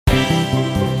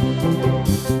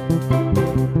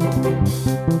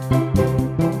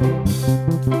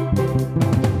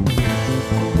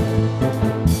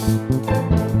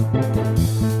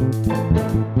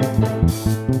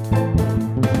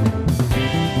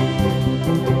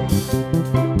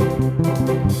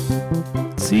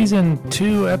Season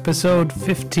 2, Episode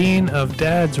 15 of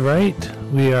Dad's Right.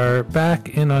 We are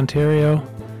back in Ontario.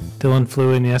 Dylan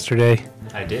flew in yesterday.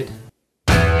 I did.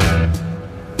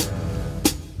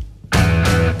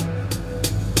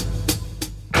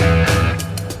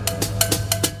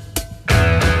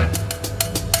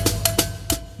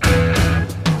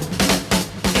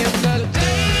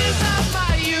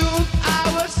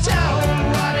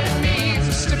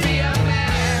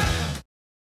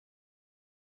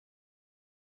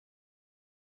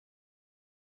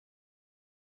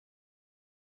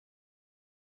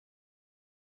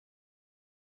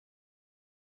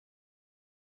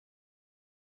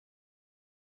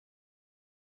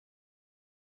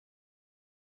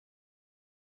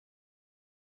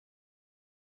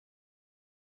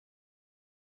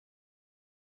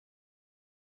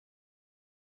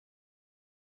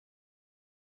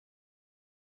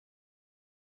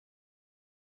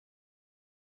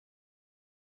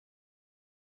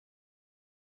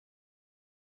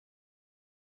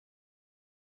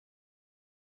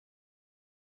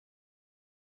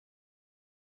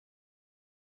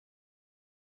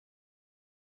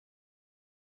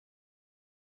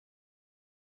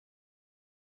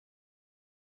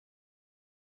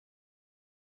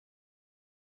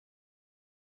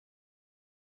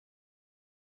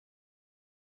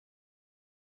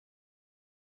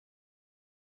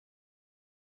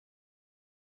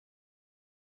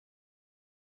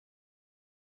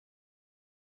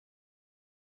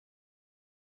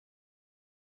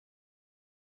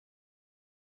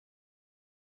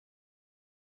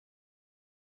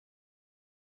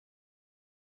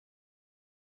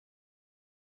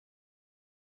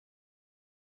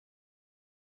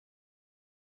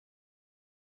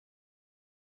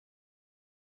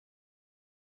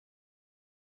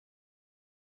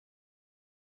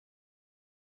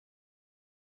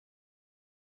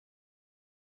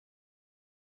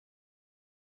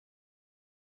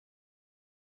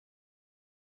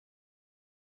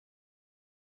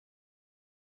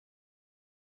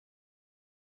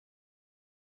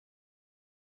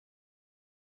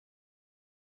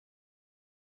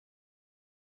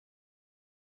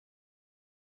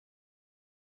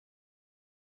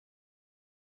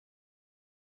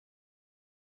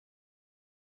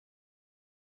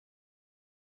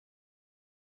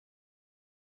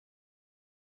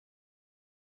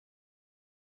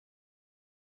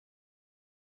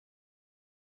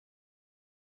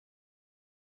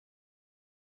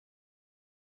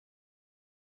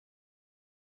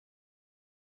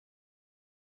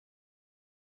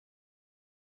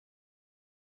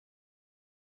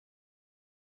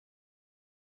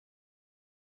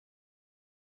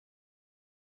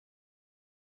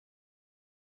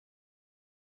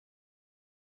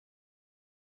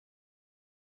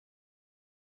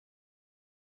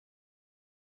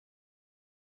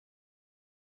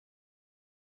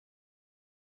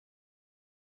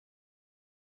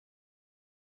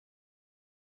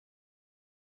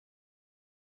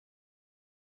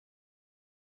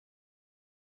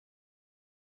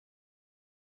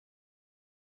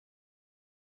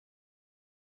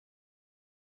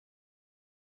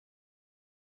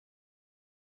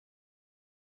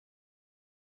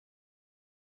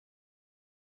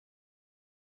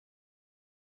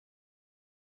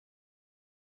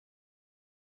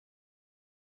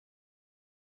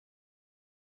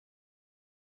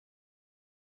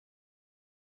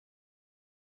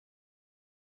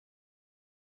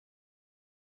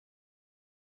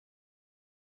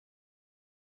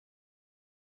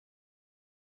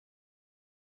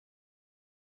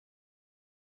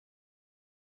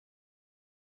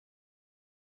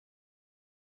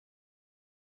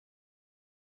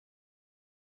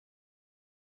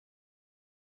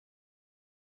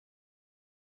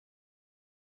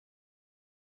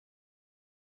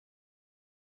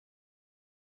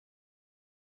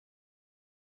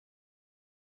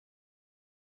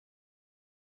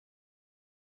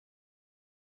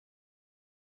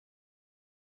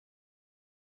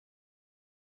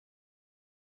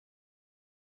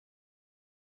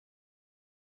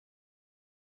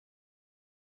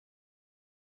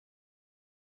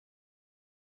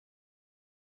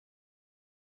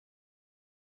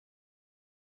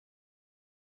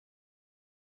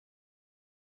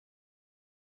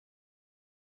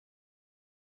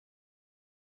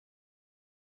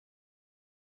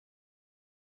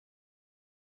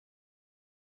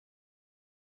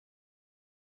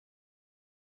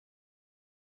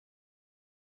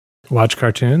 Watch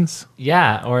cartoons?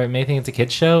 Yeah, or it may think it's a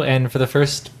kid's show, and for the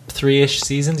first 3-ish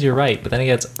seasons, you're right, but then it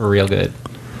gets real good.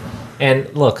 And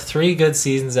look, 3 good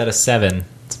seasons out of 7,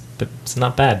 it's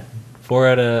not bad. 4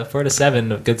 out of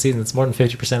 7 of good seasons, it's more than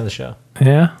 50% of the show.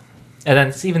 Yeah? And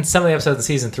then even some of the episodes in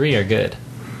season 3 are good.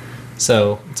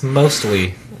 So it's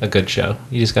mostly a good show.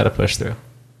 You just got to push through.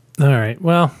 All right.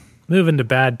 Well, moving to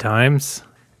bad times.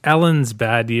 Ellen's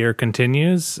bad year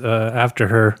continues. After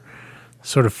her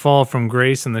sort of fall from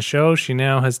grace in the show, she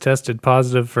now has tested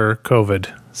positive for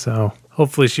COVID. So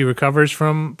hopefully she recovers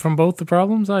from both the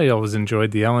problems. I always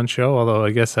enjoyed the Ellen show, although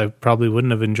I guess I probably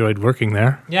wouldn't have enjoyed working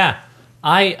there. Yeah.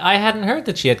 I hadn't heard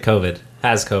that she had COVID.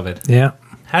 Has COVID. Yeah.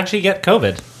 How'd she get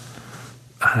COVID?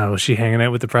 Was she hanging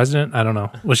out with the president? I don't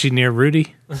know. Was she near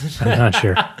Rudy? I'm not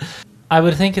sure. I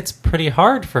would think it's pretty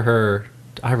hard for her.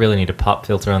 I really need a pop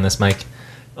filter on this mic.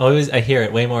 I hear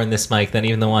it way more in this mic than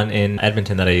even the one in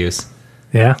Edmonton that I use.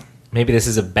 Yeah. Maybe this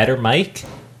is a better mic,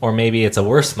 or maybe it's a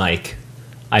worse mic.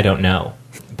 I don't know.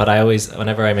 But I always,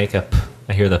 whenever I make a p,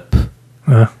 I hear the p,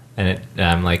 and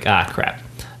I'm like, crap.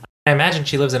 I imagine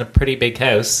she lives in a pretty big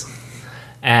house,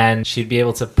 and she'd be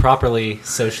able to properly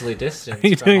socially distance. Are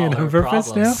you from doing all it on her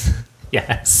purpose problems. now?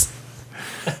 Yes.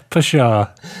 Pshaw.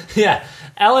 Yeah.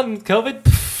 Ellen, COVID.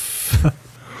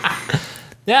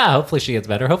 Yeah, hopefully she gets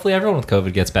better. Hopefully everyone with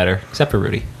COVID gets better, except for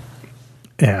Rudy.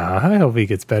 Yeah, I hope he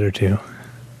gets better too.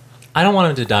 I don't want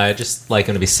him to die. I just like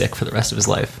him to be sick for the rest of his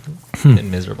life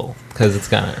and miserable, because it's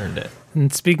kind of earned it.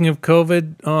 And speaking of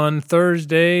COVID, on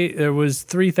Thursday, there was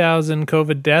 3,000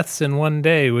 COVID deaths in one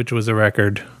day, which was a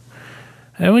record.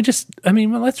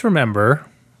 And let's remember,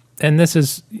 and this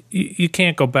is, you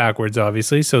can't go backwards,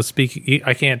 obviously. So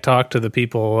I can't talk to the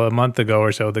people a month ago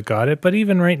or so that got it. But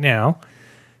even right now,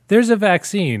 there's a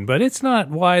vaccine, but it's not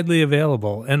widely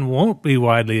available and won't be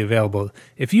widely available.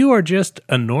 If you are just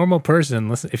a normal person,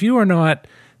 listen, if you are not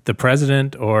the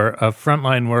president or a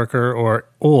frontline worker or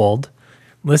old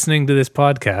listening to this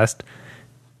podcast,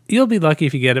 you'll be lucky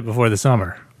if you get it before the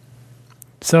summer.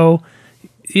 So,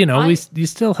 you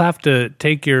still have to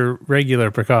take your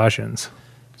regular precautions.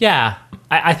 Yeah,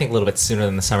 I think a little bit sooner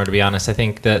than the summer, to be honest. I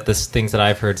think that the things that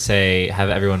I've heard say have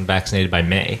everyone vaccinated by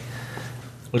May,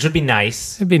 which would be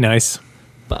nice. It'd be nice.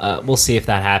 But we'll see if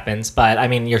that happens. But I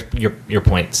mean, your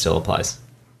point still applies.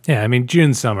 Yeah, I mean,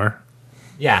 June summer.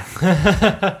 Yeah.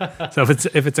 So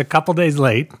if it's a couple days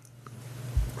late.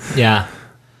 Yeah.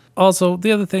 Also,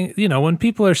 the other thing, when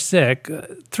people are sick,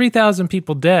 3,000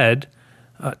 people dead.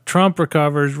 Trump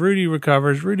recovers, Rudy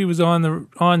recovers. Rudy was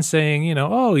on saying,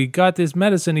 he got this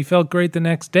medicine, he felt great the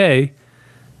next day.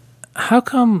 How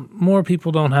come more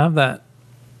people don't have that?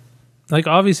 Like,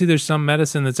 obviously, there's some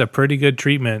medicine that's a pretty good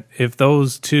treatment. If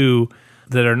those two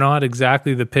that are not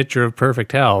exactly the picture of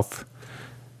perfect health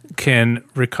can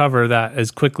recover that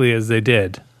as quickly as they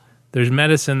did, there's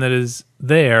medicine that is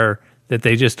there that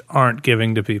they just aren't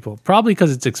giving to people. Probably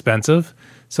because it's expensive.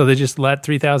 So they just let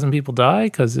 3,000 people die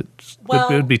because it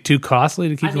would be too costly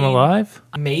to keep them alive?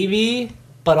 Maybe,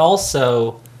 but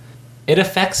also it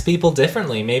affects people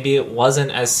differently. Maybe it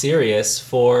wasn't as serious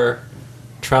for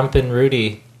Trump and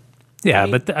Rudy. Yeah,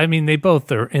 but they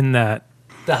both are in that.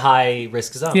 The high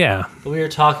risk zone. Yeah. But we were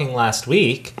talking last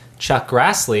week, Chuck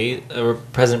Grassley,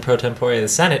 President pro tempore of the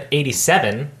Senate,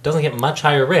 87, doesn't get much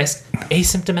higher risk,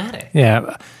 asymptomatic.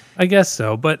 Yeah, I guess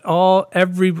so. But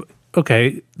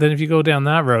okay, then if you go down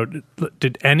that road,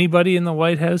 did anybody in the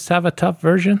White House have a tough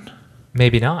version?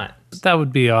 Maybe not. That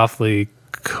would be awfully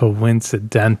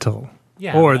coincidental.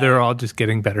 Yeah. Or they're all just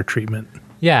getting better treatment.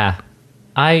 Yeah.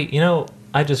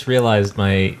 I just realized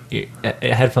my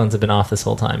headphones have been off this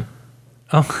whole time.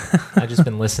 Oh. I've just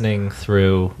been listening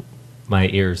through my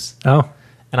ears. Oh.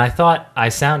 And I thought I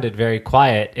sounded very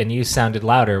quiet and you sounded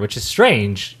louder, which is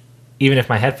strange, even if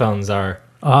my headphones are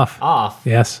off.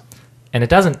 Yes. And it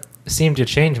doesn't seem to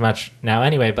change much now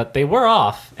anyway, but they were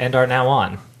off and are now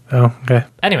on. Oh, okay.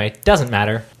 Anyway, doesn't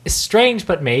matter. It's strange,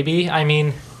 but maybe. I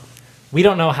mean, we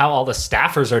don't know how all the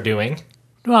staffers are doing.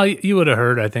 Well, you would have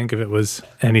heard, I think, if it was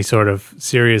any sort of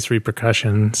serious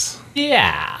repercussions.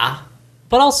 Yeah.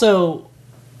 But also,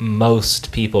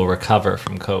 most people recover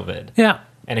from COVID. Yeah.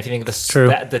 And if you think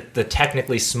the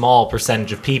technically small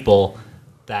percentage of people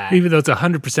that... Even though it's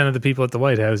 100% of the people at the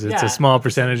White House, it's a small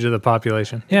percentage of the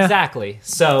population. Yeah. Exactly.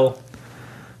 So...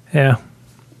 Yeah.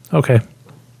 Okay.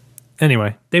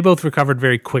 Anyway, they both recovered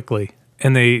very quickly,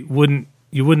 and you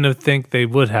wouldn't have think they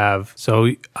would have. So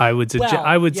I would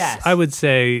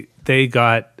say they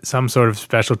got some sort of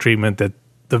special treatment that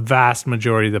the vast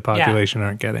majority of the population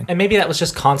aren't getting. And maybe that was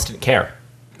just constant care.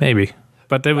 Maybe.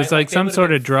 But there was some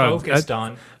sort of drugs. I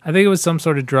think it was some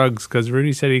sort of drugs because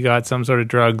Rudy said he got some sort of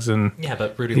drugs and yeah,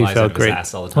 but Rudy lies out of his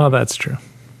ass all the time. Well, that's true.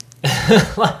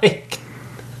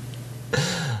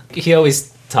 He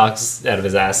always talks out of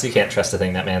his ass. You can't trust a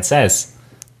thing that man says.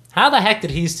 How the heck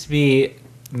did he used to be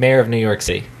mayor of New York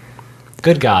City?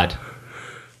 Good God.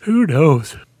 Who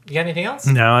knows? You got anything else?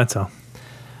 No, that's all.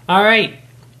 All right.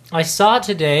 I saw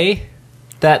today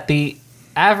that the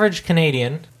average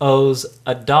Canadian owes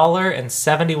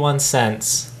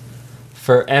 $1.71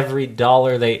 for every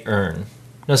dollar they earn.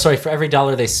 No, sorry, for every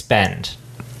dollar they spend.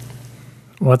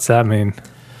 What's that mean?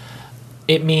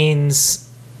 It means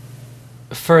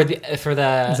for the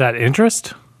Is that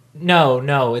interest?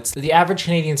 No, it's the average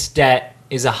Canadian's debt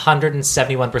is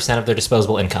 171% of their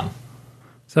disposable income.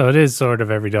 So it is sort of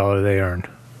every dollar they earn.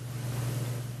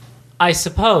 I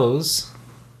suppose.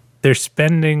 They're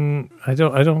spending. I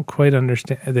don't quite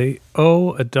understand. They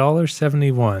owe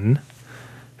 $1.71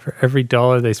 for every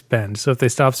dollar they spend. So if they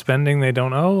stop spending, they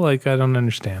don't owe. Like, I don't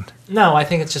understand. No, I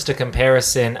think it's just a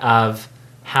comparison of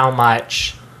how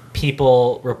much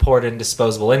people report in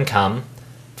disposable income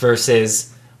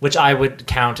versus, which I would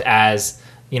count as,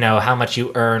 how much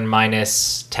you earn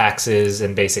minus taxes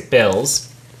and basic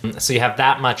bills. So you have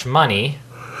that much money,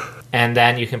 and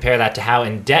then you compare that to how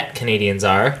in debt Canadians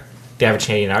are, the average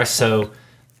Canadian are. So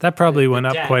that probably went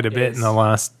up quite a bit in the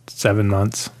last 7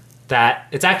 months. That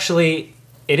it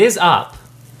is up,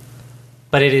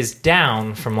 but it is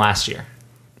down from last year.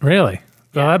 Really?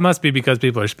 Well, that must be because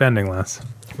people are spending less.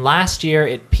 Last year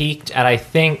it peaked at, I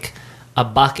think,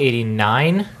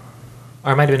 $1.89,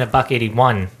 or it might have been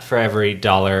 $1.81 for every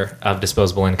dollar of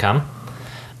disposable income.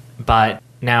 But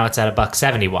now it's at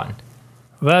 $1.71. Well,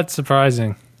 that's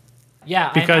surprising.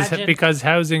 Yeah, because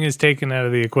housing is taken out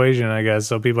of the equation, I guess,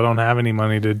 so people don't have any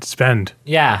money to spend.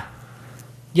 Yeah.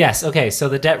 Yes, okay, so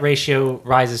the debt ratio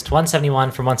rises to 171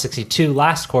 from 162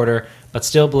 last quarter, but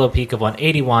still below peak of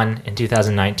 181 in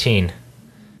 2019.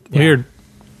 Yeah. Weird.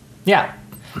 Yeah.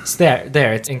 It's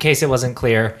there. It's, in case it wasn't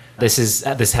clear, this is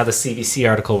how the CBC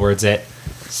article words it.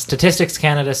 Statistics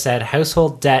Canada said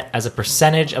household debt as a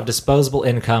percentage of disposable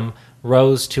income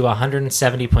rose to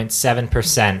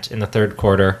 170.7% in the third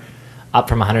quarter, up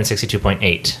from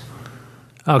 162.8%.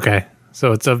 Okay,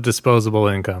 so it's of disposable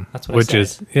income. That's what I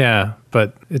said. Yeah,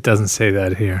 but it doesn't say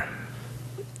that here.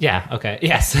 Yeah, okay,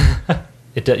 yes.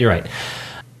 You're right.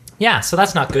 Yeah, so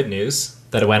that's not good news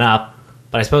that it went up,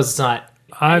 but I suppose it's not.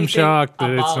 I'm shocked that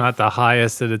it's not the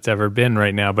highest that it's ever been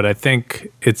right now, but I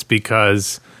think it's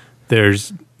because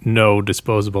there's no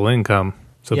disposable income,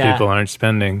 so people aren't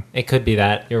spending. It could be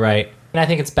that. You're right. And I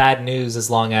think it's bad news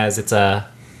as long as it's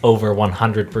over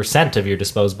 100% of your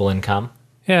disposable income.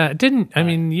 Yeah, it didn't. I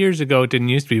mean, years ago it didn't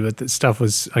used to be, but the stuff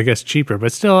was, I guess, cheaper.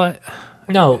 But still,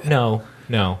 No. You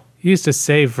used to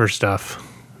save for stuff.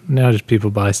 Now just people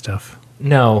buy stuff.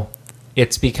 No,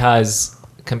 it's because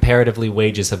comparatively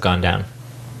wages have gone down.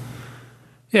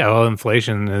 Yeah, well,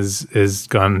 inflation is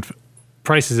gone.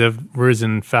 Prices have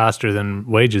risen faster than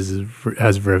wages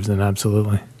has risen.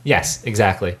 Absolutely. Yes,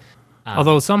 exactly.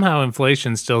 Although somehow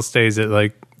inflation still stays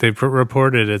at they've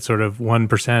reported at sort of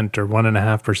 1% or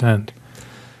 1.5%.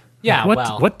 Yeah.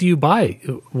 What do you buy?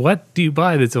 What do you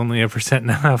buy that's only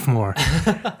 1.5% more?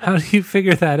 How do you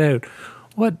figure that out?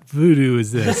 What voodoo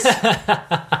is this?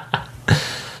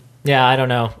 Yeah, I don't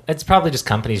know. It's probably just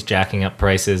companies jacking up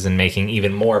prices and making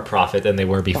even more profit than they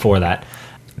were before that.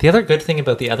 The other good thing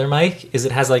about the other mic is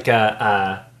it has like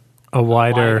a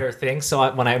wider thing.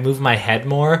 So when I move my head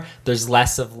more, there's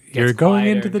less of. You're going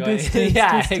into the distance.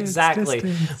 Yeah, exactly.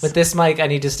 Distance. With this mic, I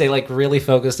need to stay really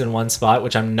focused in one spot,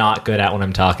 which I'm not good at when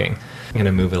I'm talking. I'm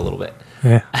gonna move it a little bit.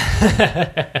 Yeah.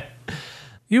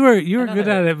 you were good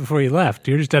at it before you left.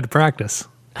 You were just out of practice.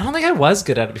 I don't think I was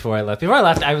good at it before I left. Before I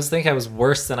left, I was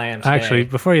worse than I am today. Actually,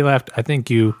 before you left, I think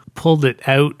you pulled it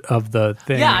out of the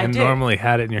thing and did. Normally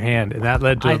had it in your hand, and that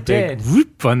led to a big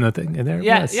whoop on the thing, and there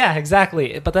it was. Yeah,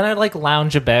 exactly. But then I'd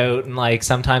lounge about, and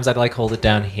sometimes I'd hold it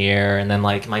down here, and then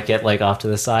might get off to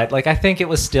the side. I think it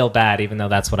was still bad, even though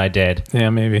that's what I did.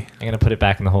 Yeah, maybe. I'm gonna put it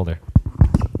back in the holder.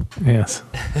 Yes.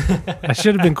 I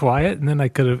should have been quiet, and then I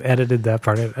could have edited that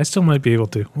part out. I still might be able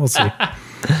to. We'll see.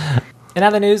 In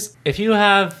other news, if you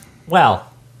have,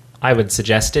 I would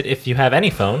suggest it if you have any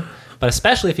phone, but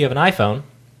especially if you have an iPhone,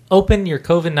 open your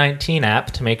COVID-19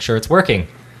 app to make sure it's working.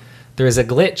 There is a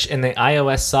glitch in the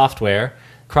iOS software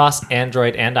across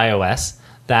Android and iOS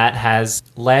that has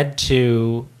led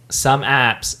to some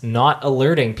apps not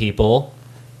alerting people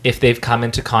if they've come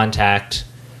into contact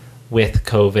with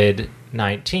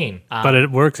COVID-19. But it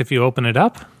works if you open it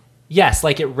up? Yes,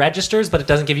 it registers, but it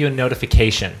doesn't give you a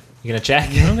notification. You gonna check?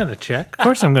 I'm gonna check. Of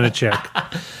course I'm gonna check.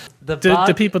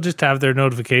 Do people just have their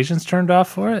notifications turned off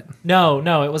for it? No,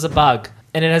 it was a bug.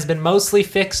 And it has been mostly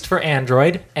fixed for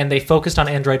Android, and they focused on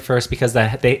Android first because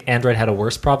Android had a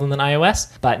worse problem than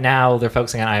iOS, but now they're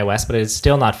focusing on iOS, but it is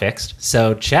still not fixed.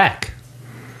 So check.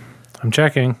 I'm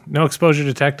checking. No exposure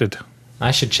detected. I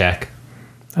should check.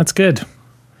 That's good.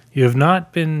 You have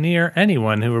not been near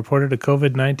anyone who reported a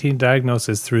COVID-19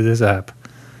 diagnosis through this app.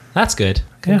 That's good.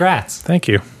 Congrats. Yeah, thank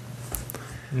you.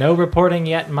 No reporting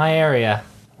yet in my area.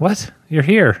 What? You're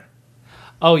here.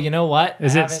 Oh, you know what?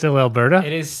 Is it still Alberta?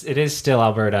 It is still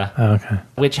Alberta. Oh, okay.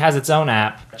 Which has its own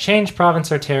app. Change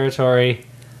province or territory,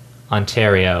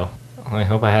 Ontario. Well, I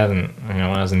hope I hadn't, when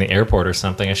I was in the airport or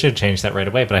something. I should have changed that right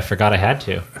away, but I forgot I had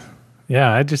to.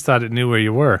 Yeah, I just thought it knew where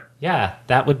you were. Yeah,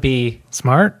 that would be...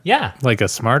 Smart? Yeah. Like a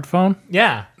smartphone?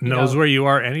 Yeah. Knows where you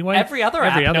are anyway? Every other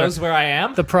app knows where I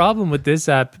am. The problem with this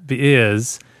app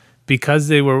is because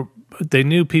they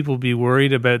knew people would be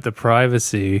worried about the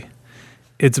privacy,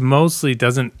 it's mostly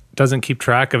doesn't keep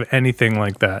track of anything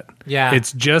like that. Yeah.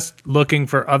 It's just looking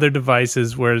for other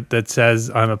devices where that says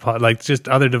just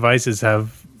other devices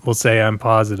will say I'm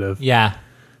positive. Yeah.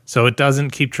 So it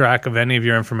doesn't keep track of any of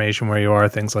your information, where you are,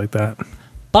 things like that.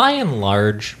 By and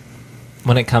large,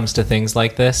 when it comes to things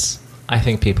like this, I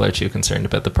think people are too concerned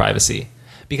about the privacy.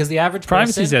 Because the average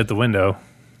Privacy's person... out the window.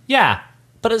 Yeah.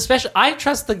 But especially, I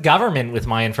trust the government with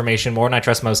my information more than I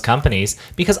trust most companies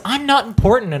because I'm not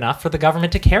important enough for the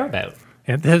government to care about.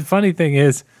 And the funny thing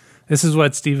is, this is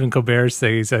what Stephen Colbert's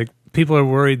saying. He's like, people are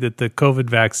worried that the COVID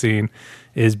vaccine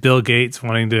is Bill Gates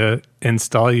wanting to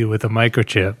install you with a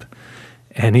microchip.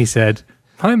 And he said,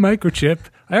 my microchip,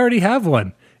 I already have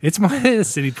one. It's my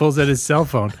this. And he pulls out his cell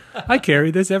phone. I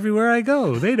carry this everywhere I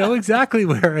go. They know exactly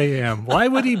where I am. Why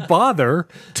would he bother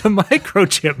to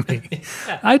microchip me?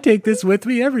 I take this with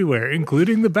me everywhere,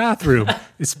 including the bathroom,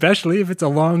 especially if it's a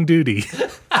long duty.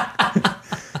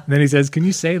 Then he says, can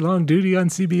you say long duty on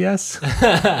CBS?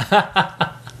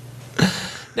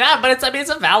 Yeah, but it's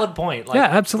a valid point. Yeah,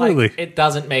 absolutely. It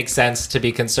doesn't make sense to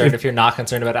be concerned if you're not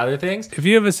concerned about other things. If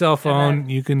you have a cell phone,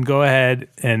 you can go ahead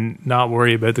and not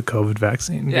worry about the COVID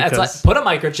vaccine. Yeah, it's like, put a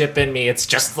microchip in me. It's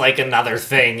just like another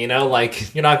thing,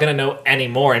 like you're not going to know any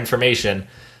more information.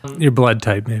 Your blood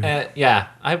type, maybe. Yeah.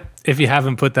 If you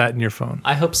haven't put that in your phone.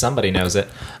 I hope somebody knows it.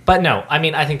 But no,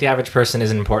 I think the average person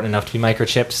isn't important enough to be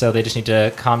microchipped, so they just need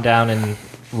to calm down and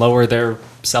lower their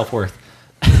self-worth.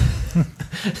 I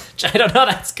don't know,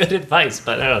 that's good advice,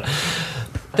 but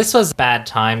this was bad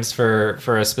times for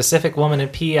a specific woman in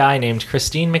PEI named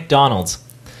Christine McDonald,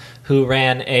 who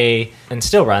ran and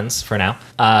still runs for now,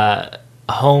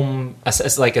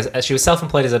 she was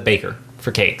self-employed as a baker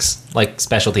for cakes, like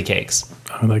specialty cakes.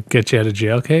 Oh, like get you out of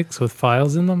jail cakes with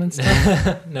files in them and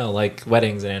stuff? No, like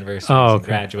weddings and anniversaries and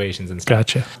graduations and stuff.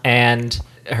 Gotcha. And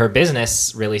her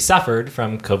business really suffered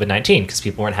from COVID-19 because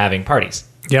people weren't having parties.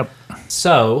 Yep.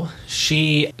 So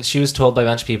she was told by a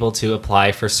bunch of people to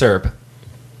apply for CERB,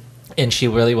 and she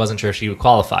really wasn't sure if she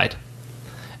qualified.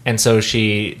 And so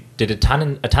she did a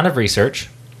ton of research,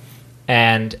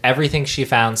 and everything she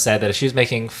found said that if she was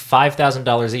making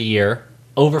 $5,000 a year,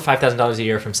 over $5,000 a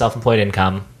year from self-employed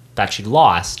income that she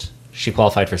lost, she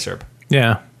qualified for CERB.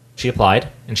 Yeah. She applied,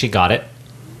 and she got it.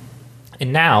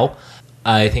 And now,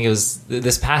 I think it was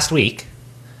this past week,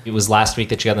 it was last week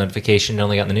that she got the notification and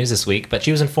only got in the news this week, but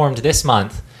she was informed this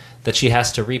month that she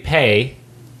has to repay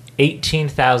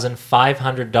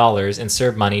 $18,500 in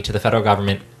CERB money to the federal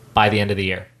government by the end of the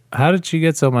year. How did she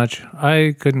get so much?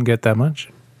 I couldn't get that much.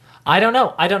 I don't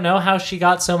know. I don't know how she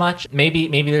got so much.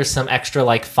 Maybe there's some extra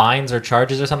fines or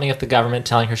charges or something if the government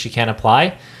telling her she can't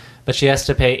apply, but she has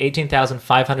to pay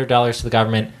 $18,500 to the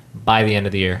government by the end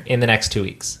of the year in the next 2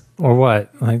 weeks. Or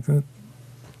what?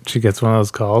 She gets one of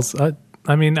those calls.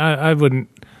 I wouldn't.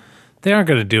 They aren't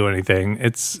going to do anything.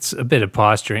 It's a bit of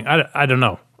posturing. I don't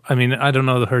know. I don't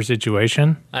know her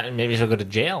situation. Maybe she'll go to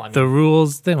jail. The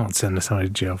rules, they won't send somebody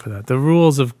to jail for that. The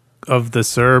rules of the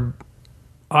CERB,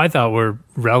 I thought, were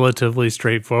relatively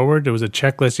straightforward. There was a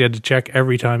checklist you had to check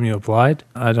every time you applied.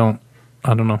 I don't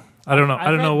know. I don't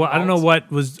know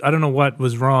what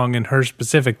was wrong in her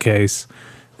specific case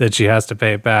that she has to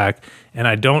pay it back, and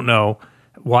I don't know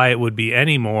why it would be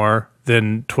any more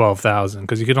than $12,000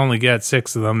 because you could only get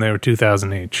 6 of them. They were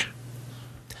 $2,000 each.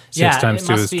 6 times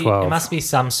 2 is 12. It must be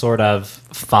some sort of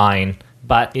fine,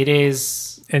 but it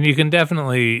is. And you can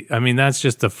definitely. That's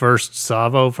just the first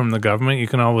salvo from the government. You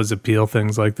can always appeal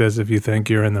things like this if you think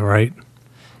you're in the right.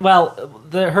 Well,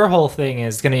 her whole thing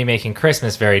is going to be making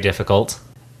Christmas very difficult,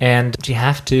 and you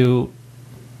have to.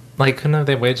 Couldn't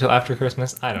they wait till after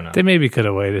Christmas? I don't know. They maybe could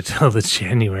have waited till the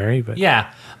January, but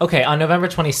yeah. Okay, on November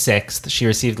 26th, she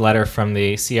received a letter from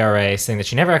the CRA saying that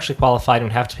she never actually qualified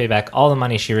and would have to pay back all the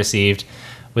money she received,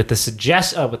 with the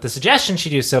suggestion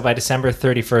she do so by December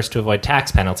 31st to avoid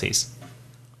tax penalties.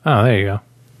 Oh, there you go.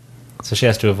 So she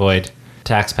has to avoid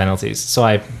tax penalties. So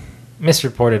I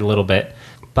misreported a little bit,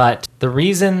 but the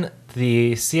reason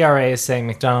the CRA is saying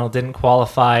McDonald didn't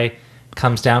qualify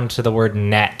comes down to the word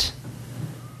net.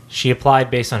 She applied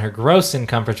based on her gross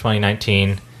income for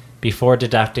 2019 before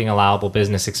deducting allowable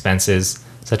business expenses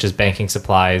such as banking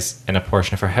supplies and a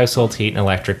portion of her household heat and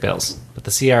electric bills. But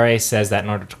the CRA says that in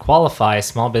order to qualify,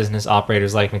 small business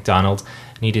operators like McDonald's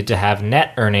needed to have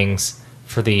net earnings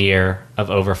for the year of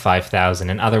over $5,000.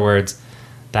 In other words,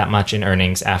 that much in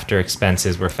earnings after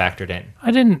expenses were factored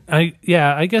in.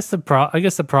 I guess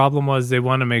the problem was they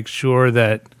want to make sure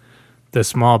that the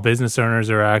small business earners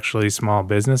are actually small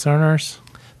business earners.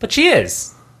 But she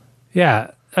is.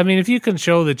 Yeah. I mean, if you can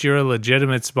show that you're a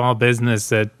legitimate small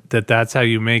business, that's how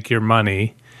you make your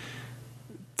money,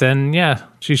 then yeah,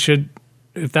 she should.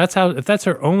 If that's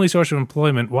her only source of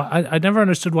employment, I never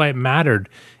understood why it mattered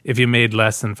if you made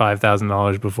less than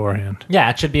 $5,000 beforehand. Yeah,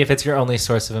 it should be if it's your only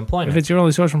source of employment. If it's your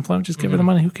only source of employment, just give her the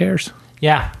money. Who cares?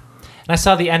 Yeah. And I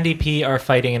saw the NDP are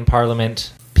fighting in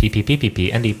Parliament.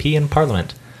 NDP in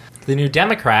Parliament. The New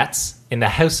Democrats in the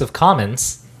House of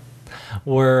Commons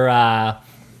were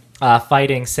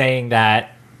fighting, saying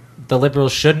that the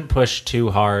Liberals shouldn't push too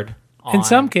hard. In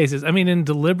some cases, I mean, in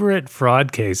deliberate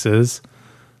fraud cases,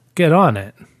 get on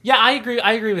it. Yeah, I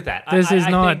agree with that. This is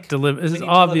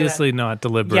obviously not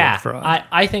deliberate fraud.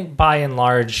 I think by and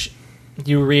large,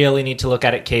 you really need to look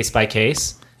at it case by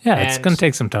case. Yeah, it's going to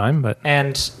take some time, but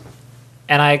and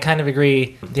I kind of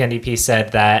agree. The NDP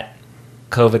said that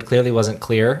COVID clearly wasn't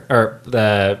clear, or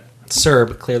the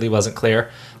CERB clearly wasn't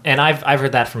clear. And I've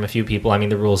heard that from a few people. I mean,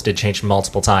 the rules did change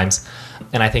multiple times,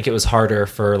 and I think it was harder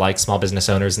for like small business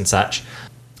owners and such.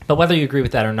 But whether you agree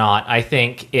with that or not, I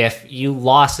think if you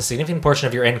lost a significant portion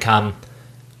of your income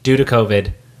due to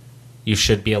COVID, you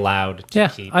should be allowed to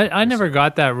keep. I never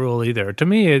got that rule either. To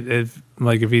me, if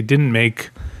you didn't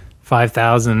make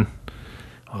 $5,000,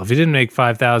 if you didn't make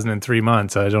 $5,000 in 3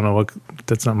 months, I don't know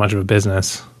that's not much of a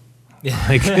business.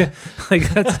 Yeah.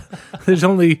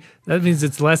 That means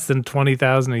it's less than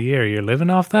 $20,000 a year. You're living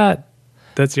off that?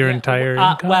 That's your entire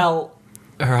income? Well,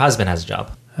 her husband has a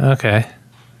job. Okay.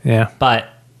 Yeah. But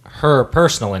her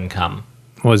personal income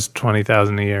was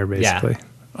 $20,000 a year, basically,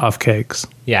 off cakes.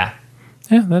 Yeah.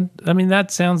 Yeah.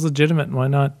 That sounds legitimate. Why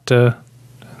not?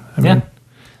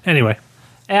 Anyway.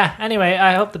 Yeah. Anyway,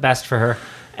 I hope the best for her.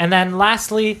 And then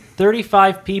lastly,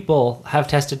 35 people have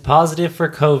tested positive for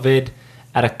COVID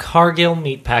at a Cargill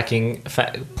meatpacking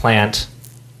plant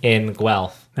in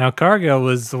Guelph. Now, Cargill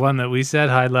was the one that we said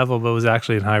high level, but was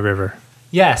actually in High River.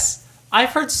 Yes.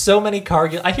 I've heard so many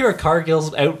Cargill. I hear a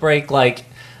Cargill's outbreak,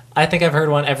 I think I've heard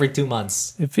one every 2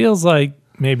 months. It feels like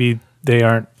maybe they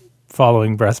aren't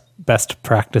following best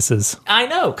practices. I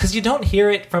know, because you don't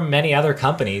hear it from many other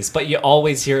companies, but you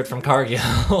always hear it from Cargill.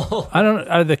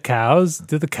 Are the cows,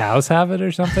 do the cows have it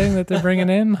or something that they're bringing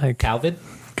in? Covid?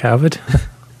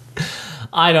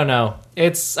 I don't know.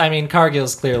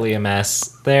 Cargill's clearly a mess.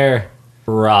 They're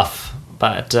rough,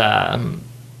 but I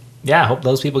hope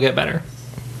those people get better.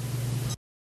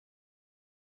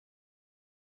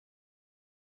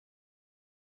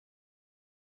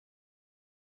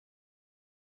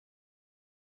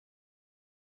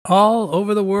 All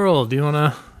over the world. Do you want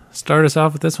to start us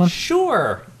off with this one?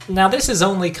 Sure. Now, this is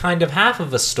only kind of half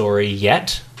of a story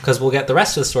yet, because we'll get the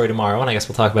rest of the story tomorrow, and I guess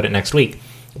we'll talk about it next week.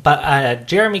 But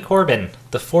Jeremy Corbyn,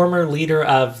 the former leader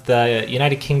of the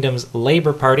United Kingdom's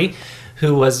Labour Party,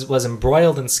 who was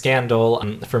embroiled in scandal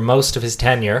for most of his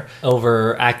tenure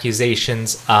over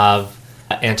accusations of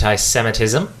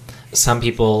anti-Semitism. Some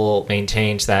people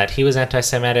maintained that he was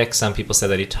anti-Semitic. Some people said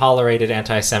that he tolerated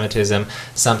anti-Semitism.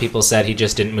 Some people said he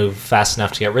just didn't move fast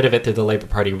enough to get rid of it through the Labour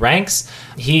Party ranks.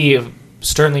 He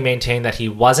sternly maintained that he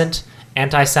wasn't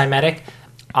anti-Semitic.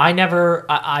 I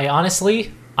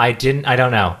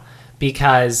don't know,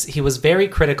 because he was very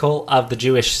critical of the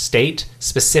Jewish state,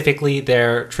 specifically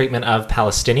their treatment of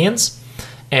Palestinians.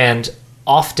 And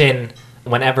often,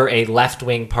 whenever a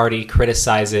left-wing party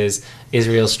criticizes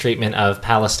Israel's treatment of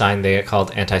Palestine, they get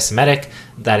called anti-Semitic.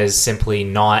 That is simply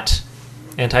not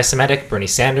anti-Semitic. Bernie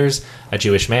Sanders, a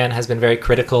Jewish man, has been very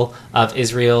critical of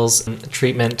Israel's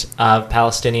treatment of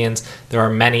Palestinians. There are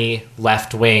many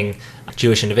left-wing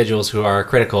Jewish individuals who are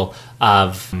critical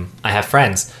of... I have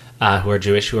friends who are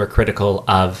Jewish who are critical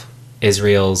of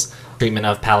Israel's treatment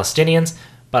of Palestinians,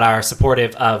 but are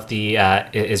supportive of the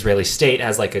Israeli state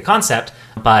as a concept.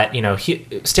 But,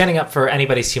 standing up for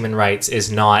anybody's human rights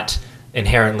is not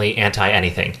inherently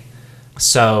anti-anything.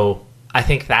 So I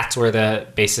think that's where the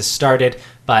basis started,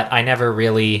 but I never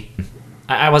really...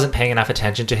 I wasn't paying enough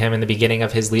attention to him in the beginning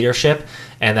of his leadership,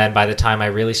 and then by the time I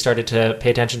really started to pay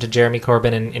attention to Jeremy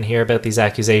Corbyn and hear about these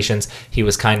accusations, he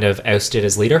was kind of ousted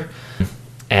as leader.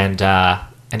 And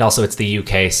also it's the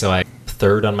UK, so I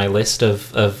third on my list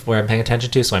of where I'm paying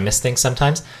attention to, so I miss things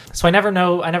sometimes. So I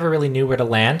never really knew where to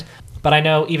land. But I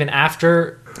know even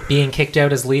after being kicked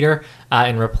out as leader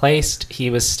and replaced, he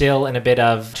was still in a bit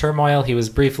of turmoil. He was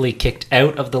briefly kicked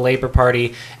out of the Labour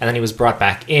Party, and then he was brought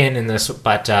back in this,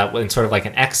 but in sort of like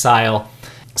an exile.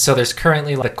 So there's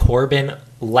currently the Corbyn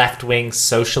left-wing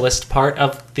socialist part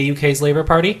of the UK's Labour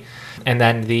Party, and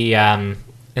then the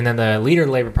leader of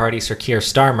the Labour Party, Sir Keir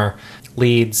Starmer,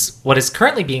 leads what is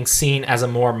currently being seen as a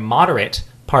more moderate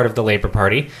part of the Labour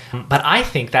Party. But I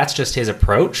think that's just his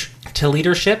approach to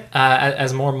leadership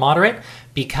as more moderate,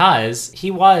 because he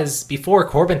was, before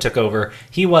Corbyn took over,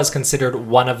 he was considered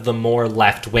one of the more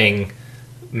left-wing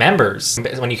members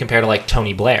when you compare to like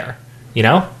Tony Blair, you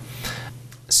know?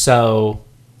 So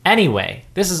anyway,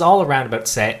 this is all a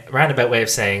roundabout way of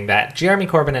saying that Jeremy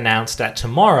Corbyn announced that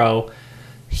tomorrow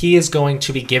he is going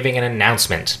to be giving an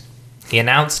announcement. He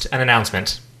announced an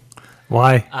announcement.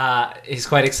 Why? He's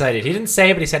quite excited. He didn't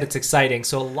say, but he said it's exciting.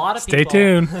 So a lot of Stay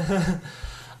tuned.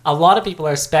 A lot of people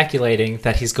are speculating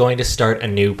that he's going to start a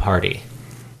new party.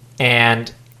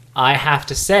 And I have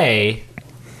to say,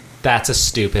 that's a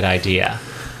stupid idea.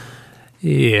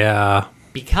 Yeah.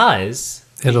 Because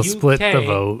it'll split the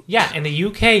vote. Yeah, and the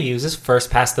UK uses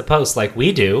first past the post like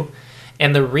we do.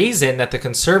 And the reason that the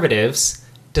Conservatives,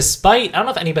 despite, I don't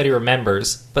know if anybody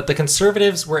remembers, but the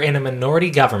Conservatives were in a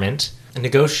minority government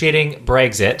negotiating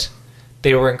Brexit.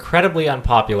 They were incredibly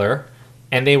unpopular,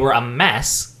 and they were a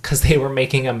mess because they were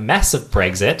making a mess of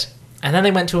Brexit. And then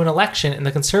they went to an election, and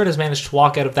the Conservatives managed to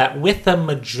walk out of that with a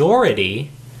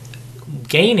majority,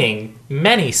 gaining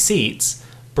many seats,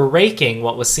 breaking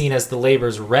what was seen as the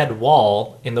Labour's red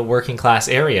wall in the working class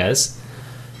areas,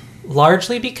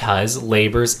 largely because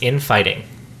Labour's infighting,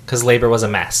 because Labour was a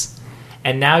mess.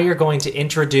 And now you're going to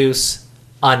introduce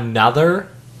another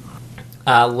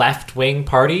left-wing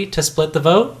party to split the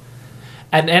vote?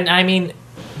 And I mean,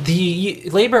 the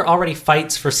Labour already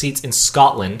fights for seats in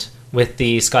Scotland with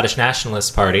the Scottish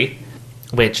Nationalist Party,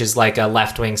 which is like a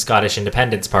left-wing Scottish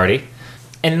independence party.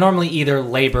 And normally either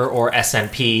Labour or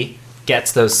SNP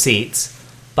gets those seats.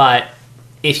 But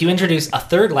if you introduce a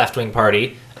third left-wing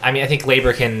party, I mean, I think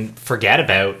Labour can forget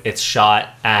about its shot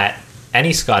at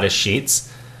any Scottish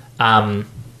seats. And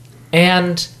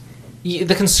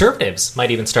the Conservatives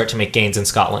might even start to make gains in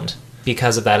Scotland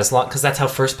because of that, because that's how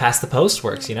first past the post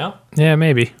works, you know? Yeah,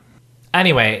 maybe.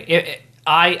 Anyway,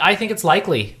 I think it's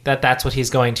likely that that's what he's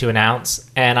going to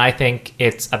announce, and I think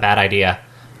it's a bad idea.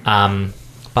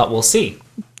 But we'll see.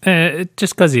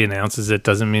 Just because he announces it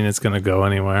doesn't mean it's going to go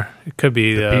anywhere. It could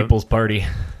be the People's Party.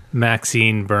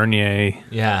 Maxine Bernier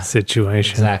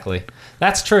situation. Exactly.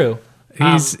 That's true.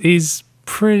 He's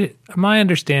pretty... My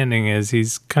understanding is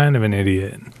he's kind of an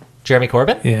idiot. Jeremy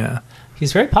Corbyn? Yeah.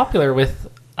 He's very popular with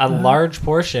a large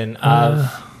portion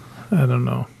of... I don't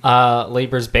know.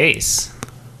 Labour's base.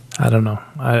 I don't know.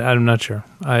 I'm not sure.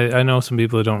 I know some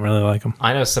people who don't really like him.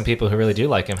 I know some people who really do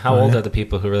like him. How old are the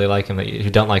people who really like him, who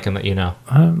don't like him that you know?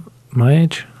 My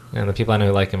age. And the people I know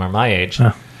who like him are my age.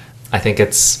 I think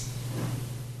it's,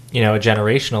 a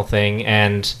generational thing,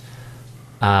 and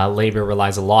Labour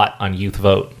relies a lot on youth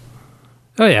vote.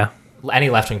 Oh, yeah. Any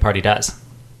left-wing party does.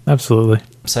 Absolutely.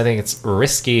 So I think it's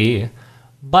risky.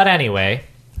 But anyway,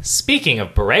 speaking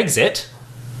of Brexit,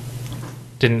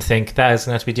 didn't think that I was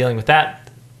going to have to be dealing with that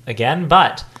again,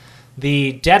 but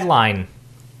the deadline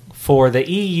for the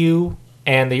EU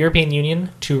and the European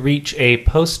Union to reach a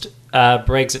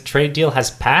post-Brexit trade deal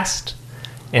has passed,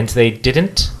 and they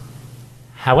didn't.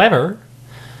 However,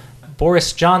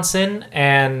 Boris Johnson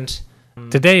and...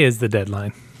 Today is the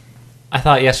deadline. I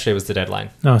thought yesterday was the deadline.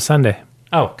 No, Sunday.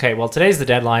 Oh, okay. Well, today's the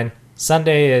deadline.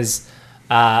 Sunday is...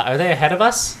 are they ahead of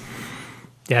us?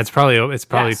 Yeah, it's probably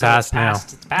passed now.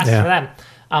 It's passed for them.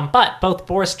 But both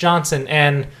Boris Johnson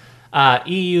and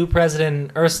EU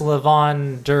President Ursula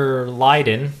von der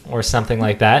Leyen, or something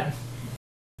like that,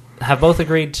 have both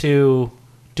agreed to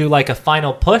do like a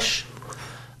final push.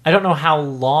 I don't know how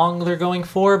long they're going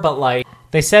for, but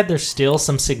they said there's still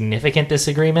some significant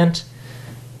disagreement.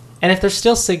 And if there's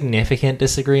still significant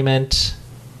disagreement,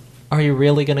 are you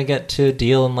really going to get to a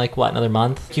deal in another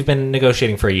month? You've been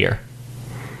negotiating for a year.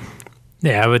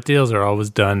 Yeah, but deals are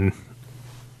always done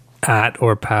at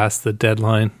or past the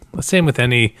deadline. Same with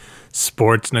any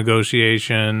sports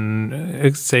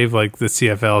negotiation, save the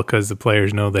CFL, because the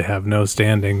players know they have no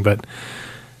standing. But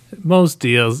most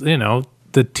deals,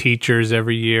 the teachers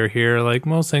every year here,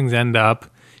 most things end up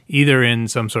either in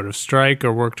some sort of strike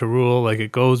or work to rule.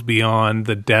 It goes beyond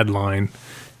the deadline,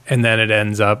 and then it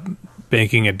ends up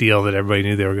making a deal that everybody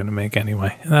knew they were going to make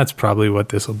anyway. And that's probably what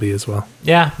this will be as well.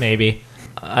 Yeah, maybe.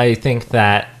 I think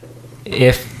that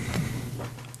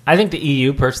I think the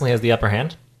EU personally has the upper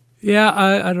hand Yeah,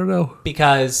 I don't know.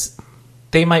 because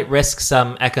they might risk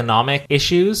some economic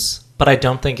issues, but I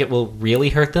don't think it will really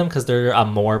hurt them because they're a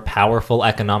more powerful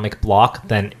economic bloc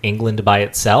than England by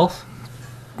itself.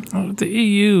 The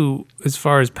EU, as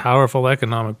far as powerful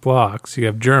economic blocs, you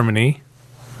have Germany,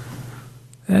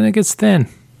 and it gets thin.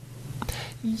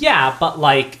 Yeah, but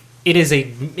like it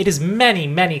is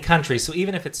many countries. So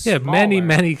even if it's Yeah, smaller,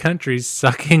 many countries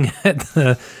sucking at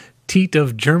the teat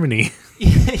of Germany.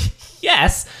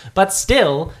 yes, but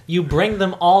still, you bring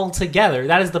them all together.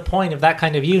 That is the point of that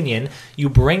kind of union. You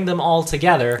bring them all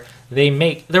together.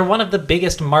 They're one of the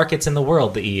biggest markets in the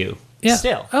world, the EU. Yeah.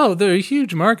 Still. Oh, they're a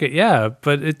huge market, yeah.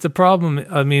 But it's a problem.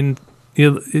 I mean,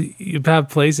 you have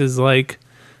places like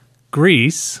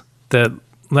Greece that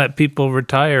let people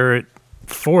retire at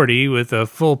 40 with a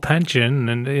full pension,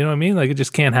 and you know what I mean? Like, it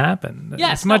just can't happen.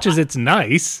 Yes, as much as it's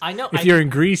nice. I know. If you're in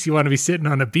Greece, you want to be sitting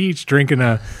on a beach drinking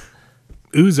a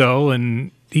ouzo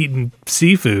and eating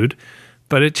seafood,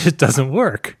 but it just doesn't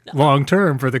work long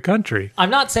term for the country. I'm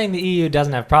not saying the EU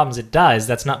doesn't have problems. It does.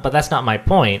 That's not my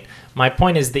point. My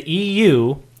point is the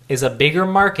EU is a bigger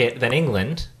market than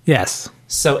England. Yes.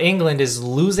 So England is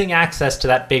losing access to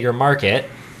that bigger market,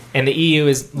 and the EU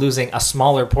is losing a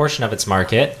smaller portion of its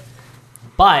market.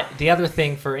 But the other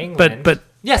thing for England... But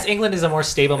yes, England is a more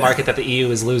stable market that the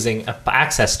EU is losing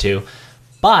access to.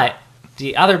 But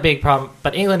the other big problem...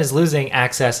 But England is losing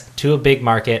access to a big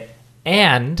market,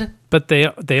 and... But they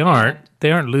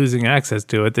aren't losing access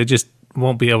to it. They just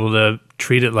won't be able to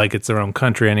treat it like it's their own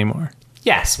country anymore.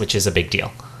 Yes, which is a big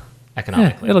deal Yeah,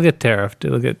 economically. it'll get tariffed.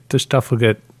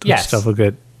 Yes. Stuff will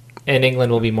get And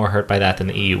England will be more hurt by that than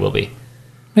the EU will be.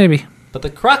 maybe. But the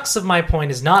crux of my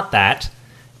point is not that.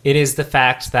 It is the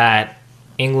fact that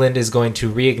England is going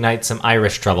to reignite some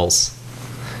Irish troubles.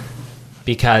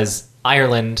 Because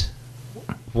Ireland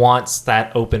wants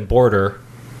that open border.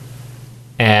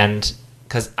 And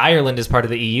because Ireland is part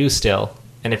of the EU still.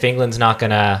 And if England's not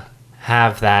going to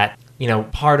have that,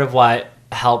 part of what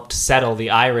helped settle the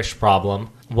Irish problem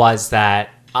was that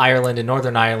Ireland and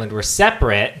Northern Ireland were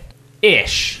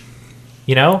separate-ish.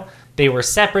 They were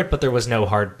separate, but there was no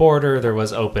hard border. There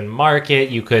was open market.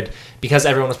 You could, because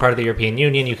everyone was part of the European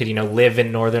Union, you could, live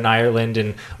in Northern Ireland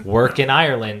and work in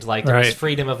Ireland. Like, there was Right.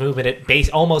 freedom of movement. It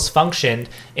almost functioned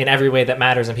in every way that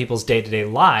matters in people's day-to-day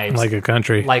lives. Like a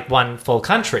country. Like one full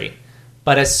country.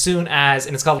 But as soon as,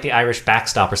 and it's called the Irish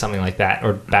backstop or something like that,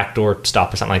 or backdoor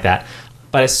stop or something like that.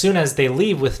 But as soon as they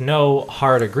leave with no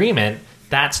hard agreement,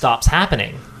 that stops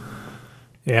happening.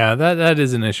 Yeah, that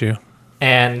is an issue.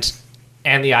 And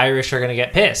the Irish are going to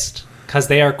get pissed because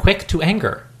they are quick to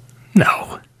anger.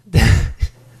 No.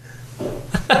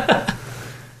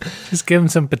 Just give them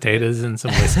some potatoes and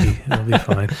some whiskey. It'll be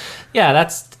fine. Yeah,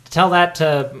 tell that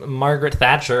to Margaret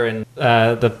Thatcher and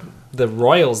the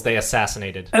royals they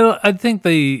assassinated. I think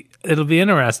it'll be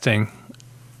interesting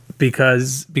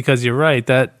because you're right,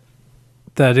 that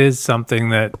is something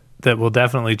that will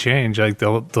definitely change. Like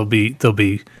there'll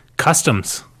be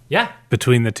customs Yeah,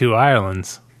 between the two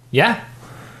Irelands, yeah.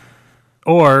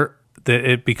 or that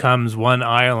it becomes one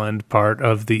Ireland part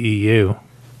of the EU.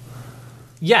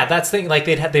 Yeah, that's the thing. Like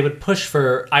they would push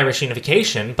for Irish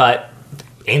unification, but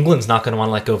England's not going to want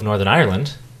to let go of Northern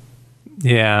Ireland.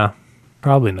 Yeah,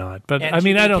 probably not. But And I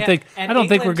mean, they I don't can't- think and we're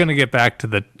England- going to get back to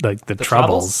the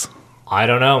troubles. I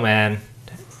don't know, man.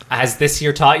 Has this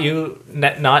year taught you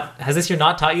not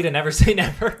taught you to never say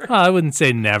never? Well, I wouldn't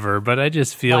say never, but I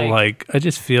just feel like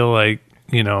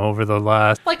over the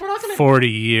last Like, we're not going to 40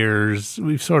 years,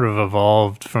 we've sort of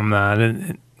evolved from that,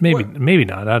 and maybe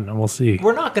not. I don't know. We'll see.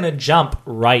 We're not going to jump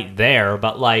right there,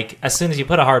 but like as soon as you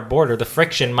put a hard border, the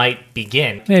friction might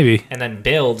begin. Maybe. And then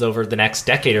build over the next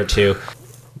decade or two.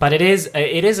 But it is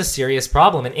a serious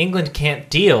problem, and England can't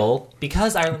deal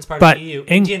because Ireland's part But of the EU.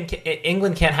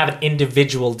 England can't have an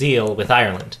individual deal with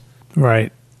Ireland.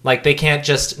 Right. Like, they can't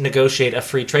just negotiate a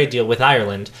free trade deal with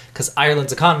Ireland because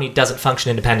Ireland's economy doesn't function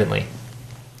independently.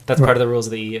 That's part of the rules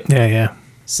of the EU. Yeah.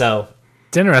 So,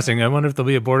 It's interesting. I wonder if there'll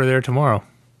be a border there tomorrow.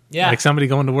 yeah. Like somebody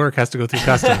going to work has to go through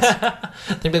customs.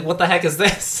 They'd be like, what the heck is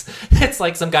this? It's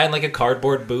like some guy in like a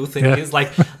cardboard booth, and Yeah. he's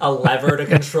like a lever to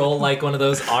control like one of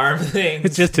those arm things.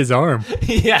 It's just his arm.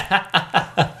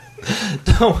 Yeah.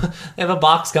 They have a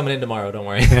box coming in tomorrow, don't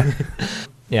worry.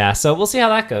 Yeah, so we'll see how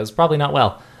that goes. Probably not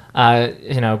well.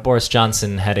 Boris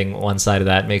Johnson heading one side of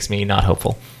that makes me not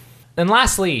hopeful. And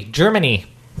lastly, Germany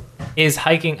is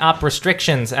hiking up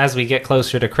restrictions as we get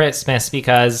closer to Christmas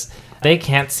because they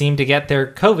can't seem to get their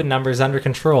COVID numbers under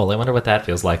control. I wonder what that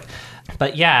feels like.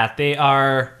 But yeah, they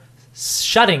are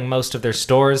shutting most of their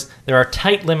stores. There are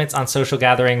tight limits on social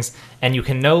gatherings, and you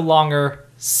can no longer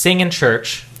sing in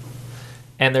church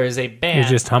and there is a ban You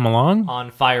just hum along?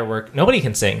 on firework. Nobody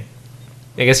can sing.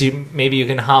 I guess maybe you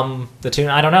can hum the tune.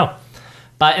 I don't know.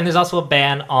 And there's also a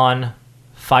ban on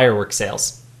firework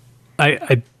sales.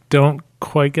 I don't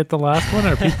quite get the last one.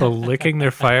 Are people licking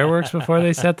their fireworks before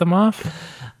they set them off?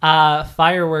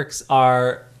 Fireworks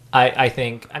are, I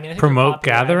think they're Promote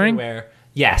popular gathering? everywhere.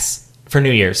 Yes, for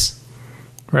New Year's.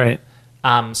 Right.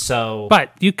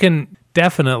 But you can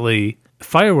definitely,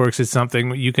 fireworks is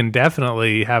something you can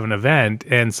definitely have an event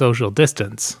and social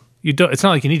distance. It's not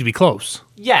like you need to be close.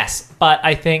 Yes, but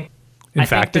I think... In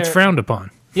fact, it's frowned upon.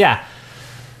 Yeah.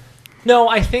 No,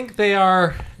 I think they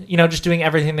are, just doing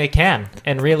everything they can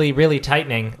and really, really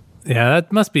tightening. Yeah,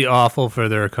 that must be awful for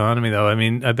their economy, though. I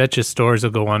mean, I bet you stores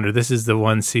will go under. This is the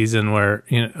one season where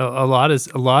a lot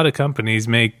of companies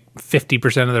make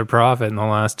 50% of their profit in the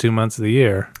last 2 months of the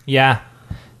year. Yeah,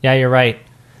 you're right.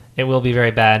 It will be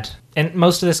very bad. And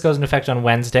most of this goes into effect on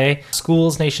Wednesday.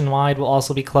 Schools nationwide will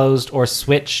also be closed or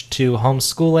switch to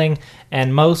homeschooling,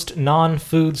 and most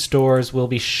non-food stores will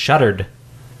be shuttered,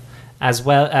 as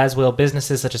well as will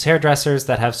businesses such as hairdressers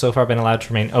that have so far been allowed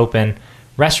to remain open.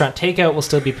 Restaurant takeout will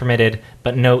still be permitted,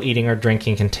 but no eating or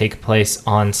drinking can take place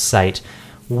on site.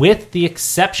 With the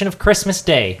exception of Christmas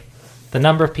Day, the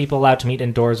number of people allowed to meet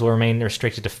indoors will remain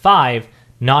restricted to 5,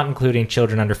 not including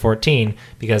children under 14,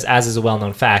 because as is a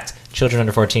well-known fact, children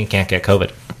under 14 can't get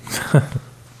COVID.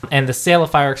 And the sale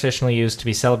of fireworks traditionally used to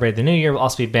be celebrated the New Year will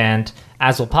also be banned,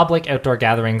 as will public outdoor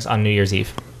gatherings on New Year's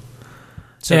Eve.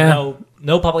 So Yeah.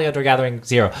 no public outdoor gathering,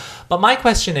 0. But my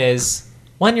question is,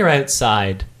 when you're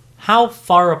outside, how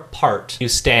far apart do you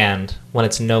stand when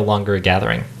it's no longer a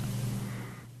gathering?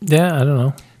 Yeah, I don't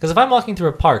know. Because if I'm walking through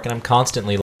a park and I'm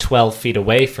constantly 12 feet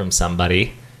away from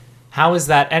somebody, how is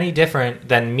that any different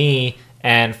than me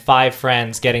and 5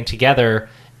 friends getting together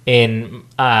in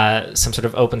some sort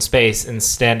of open space and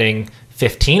standing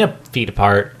 15 feet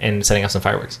apart and setting off some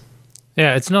fireworks?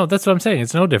 Yeah, that's what I'm saying.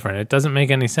 It's no different. It doesn't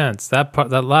make any sense. That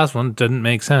last one didn't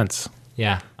make sense.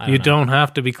 Yeah. You don't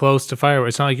have to be close to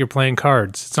fireworks. It's not like you're playing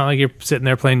cards. It's not like you're sitting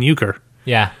there playing euchre.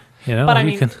 Yeah. But I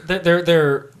mean,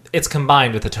 it's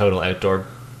combined with a total outdoor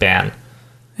ban.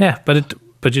 Yeah,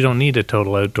 but you don't need a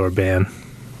total outdoor ban.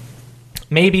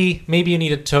 Maybe you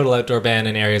need a total outdoor ban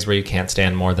in areas where you can't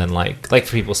stand more than like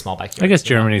for people's small backyards. I guess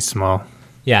Germany's small.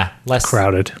 Yeah, less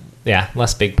crowded. Yeah,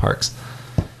 less big parks.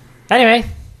 Anyway,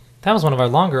 that was one of our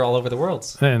longer all over the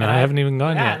worlds. And I haven't even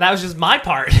gone yet. That was just my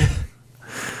part.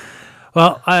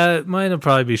 Well, mine will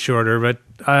probably be shorter, but...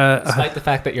 Despite the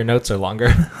fact that your notes are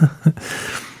longer.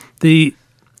 The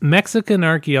Mexican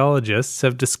archaeologists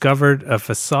have discovered a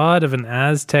facade of an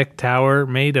Aztec tower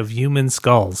made of human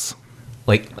skulls.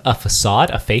 Like a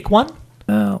facade? A fake one?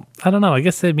 Well, I don't know. I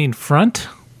guess they mean front.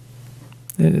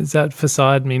 Does that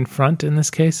facade mean front in this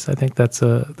case? I think that's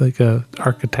a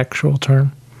architectural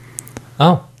term.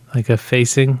 Oh. Like a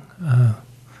facing.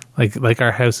 Like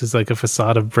our house is like a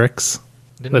facade of bricks.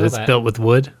 But it's built with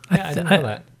wood. Yeah, I didn't know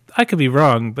that. I could be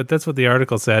wrong, but that's what the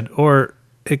article said. Or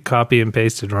it copy and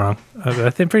pasted wrong.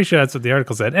 I'm pretty sure that's what the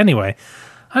article said. Anyway,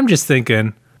 I'm just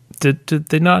thinking, did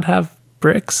they not have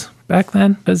bricks back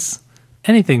then? Because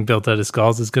anything built out of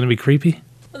skulls is going to be creepy.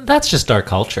 That's just our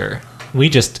culture. We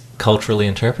just culturally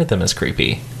interpret them as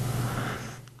creepy.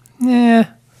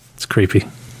 Yeah, it's creepy.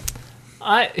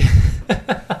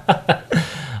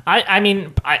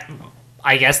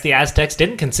 I guess the Aztecs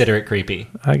didn't consider it creepy.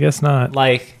 I guess not.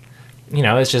 Like,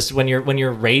 it's just when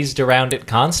you're raised around it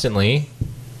constantly,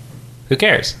 who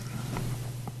cares?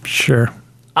 Sure.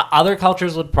 Other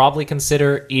cultures would probably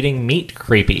consider eating meat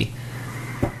creepy.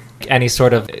 Any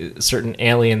sort of certain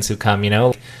aliens who come,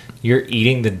 you're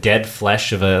eating the dead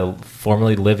flesh of a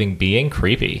formerly living being,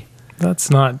 creepy. That's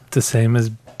not the same as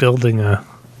building a...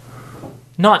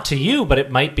 Not to you, but it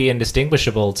might be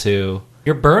indistinguishable to...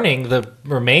 You're burning the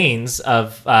remains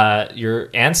of your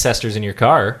ancestors in your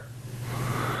car.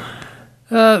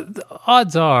 The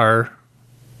odds are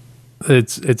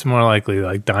it's more likely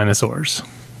like dinosaurs.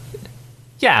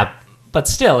 Yeah, but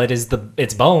still,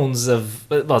 it's bones of...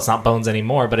 Well, it's not bones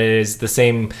anymore, but it is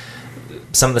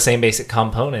some of the same basic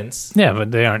components. Yeah, but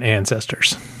they aren't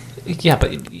ancestors. Yeah,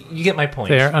 but you get my point.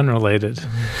 They are unrelated.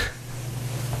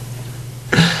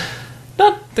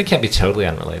 They can't be totally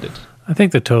unrelated. I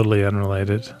think they're totally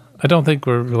unrelated. I don't think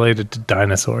we're related to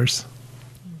dinosaurs.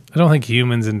 I don't think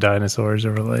humans and dinosaurs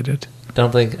are related. I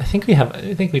think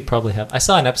we probably have. I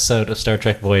saw an episode of Star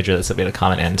Trek Voyager that said we had a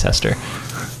common ancestor.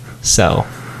 So.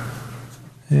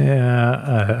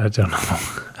 Yeah, I don't know.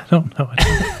 I don't know.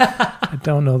 I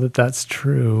don't know that that's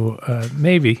true.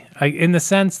 Maybe. In the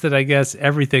sense that I guess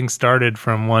everything started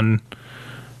from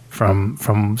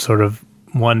sort of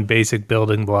one basic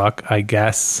building block, I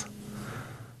guess.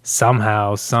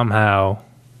 somehow,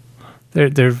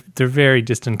 they're very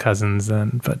distant cousins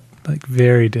then, but like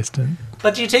very distant.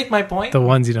 But you take my point? The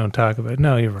ones you don't talk about.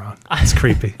 No, you're wrong. It's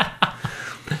creepy.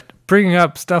 Bringing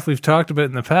up stuff we've talked about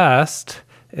in the past,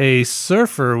 a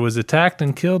surfer was attacked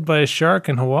and killed by a shark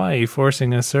in Hawaii,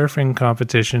 forcing a surfing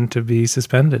competition to be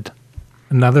suspended.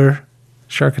 Another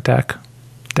shark attack.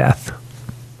 Death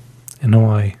in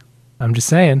Hawaii. I'm just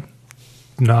saying,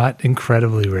 not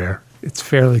incredibly rare. It's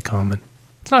fairly common.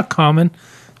 It's not common,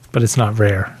 but it's not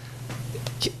rare.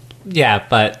 Yeah,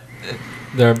 but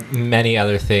there are many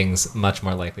other things much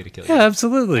more likely to kill you. Yeah,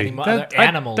 absolutely. Other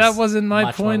animals. That wasn't my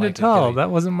much more point likely at all. to kill you. That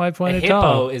wasn't my point A at all.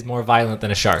 hippo is more violent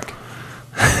than a shark.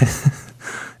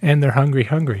 And they're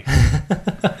hungry.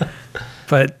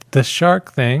 But the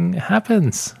shark thing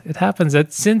happens. It happens.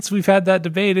 Since we've had that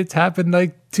debate, it's happened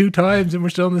like 2 times and we're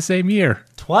still in the same year.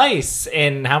 Twice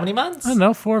in how many months? I don't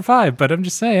know, 4 or 5, but I'm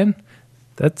just saying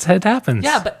it happens.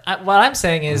 Yeah, but what I'm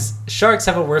saying is sharks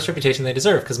have a worse reputation than they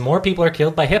deserve because more people are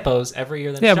killed by hippos every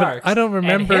year than sharks. But I don't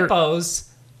remember. And hippos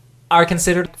are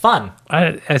considered fun.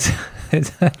 I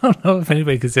don't know if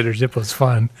anybody considers hippos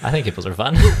fun. I think hippos are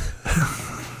fun.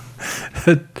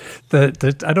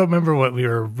 I don't remember what we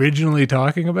were originally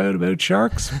talking about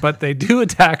sharks, but they do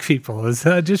attack people.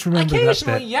 Just remember that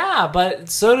Occasionally, bit. yeah, but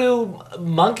so do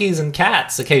monkeys and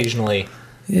cats occasionally.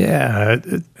 Yeah,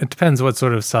 it depends what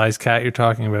sort of size cat you're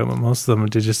talking about, but most of them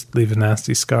do just leave a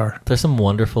nasty scar. There's some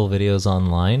wonderful videos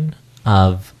online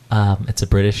of, it's a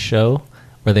British show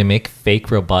where they make fake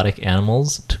robotic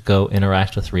animals to go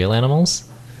interact with real animals.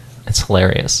 It's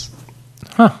hilarious.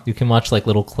 Huh. You can watch like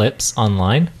little clips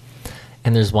online.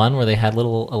 And there's one where they had a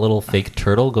little fake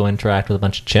turtle go interact with a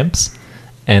bunch of chimps,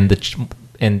 and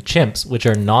chimps, which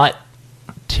are not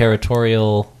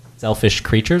territorial, selfish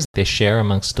creatures, they share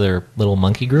amongst their little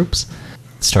monkey groups,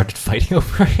 started fighting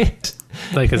over it.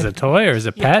 Like as a toy or as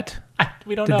a pet?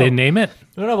 We don't know. Did they name it?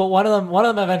 We don't know, but one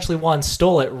of them eventually won,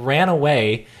 stole it, ran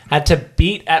away, had to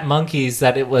beat at monkeys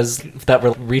that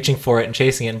were reaching for it and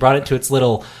chasing it, and brought it to its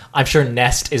little, I'm sure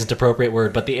nest isn't an appropriate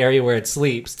word, but the area where it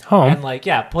sleeps. Home.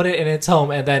 And put it in its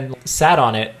home and then sat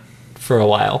on it for a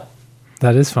while.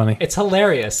 That is funny. It's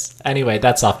hilarious. Anyway,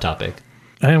 that's off topic.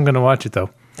 I am going to watch it though.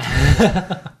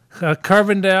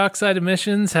 Carbon dioxide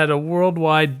emissions had a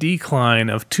worldwide decline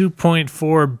of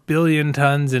 2.4 billion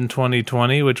tons in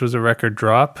 2020, which was a record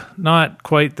drop. Not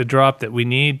quite the drop that we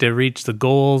need to reach the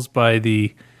goals by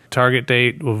the target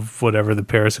date of whatever the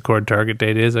Paris Accord target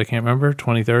date is. I can't remember,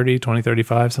 2030,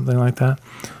 2035, something like that.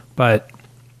 But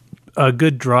a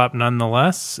good drop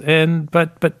nonetheless.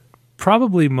 But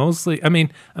probably mostly, I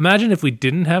mean, imagine if we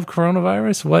didn't have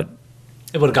coronavirus, what?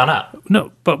 It would have gone up.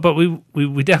 No, but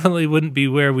we definitely wouldn't be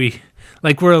where we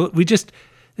this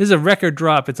is a record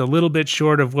drop. It's a little bit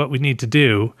short of what we need to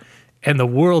do, and the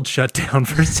world shut down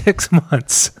for 6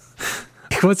 months.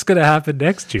 What's going to happen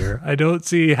next year? I don't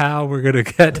see how we're going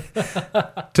to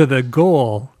get to the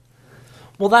goal.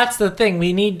 Well, that's the thing.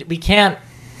 We can't,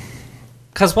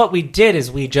 because what we did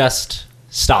is we just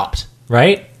stopped,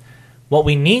 right? What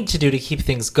we need to do to keep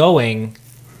things going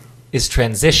is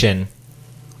transition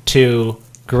to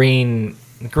green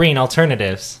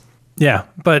alternatives. Yeah,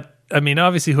 but I mean,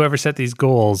 obviously, whoever set these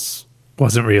goals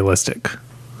wasn't realistic.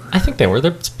 I think they were.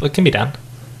 It can be done.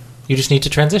 You just need to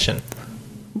transition.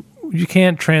 You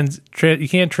can't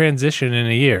transition in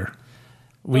a year.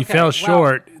 We fell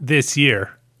short this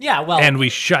year. Yeah, well, and we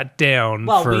shut down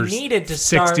for we needed to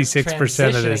start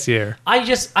 66% of this year. I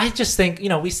just think,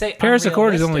 we say Paris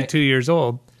Accord is only 2 years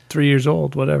old, 3 years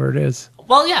old, whatever it is.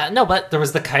 Well, yeah, no, but there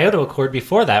was the Kyoto Accord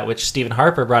before that, which Stephen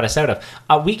Harper brought us out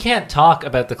of. We can't talk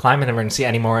about the climate emergency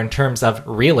anymore in terms of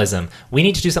realism. We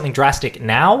need to do something drastic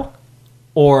now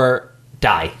or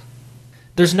die.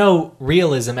 There's no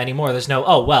realism anymore. There's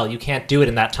no, you can't do it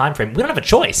in that time frame. We don't have a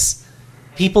choice.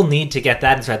 People need to get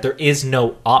that inside. There is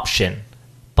no option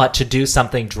but to do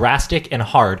something drastic and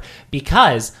hard,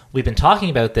 because we've been talking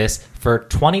about this for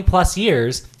 20 plus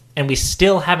years and we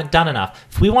still haven't done enough.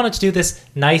 If we wanted to do this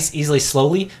nice, easily,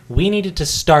 slowly, we needed to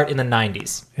start in the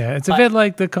 90s. Yeah, it's a bit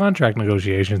like the contract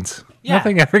negotiations. Yeah.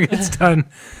 Nothing ever gets done.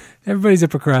 Everybody's a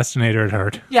procrastinator at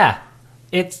heart. Yeah.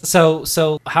 It's so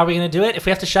how are we going to do it? If we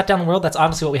have to shut down the world, that's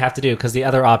honestly what we have to do, because the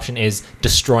other option is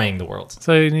destroying the world.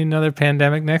 So you need another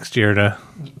pandemic next year to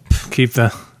keep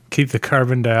the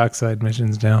carbon dioxide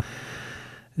emissions down.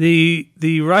 The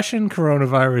Russian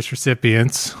coronavirus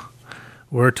recipients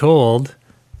were told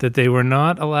that they were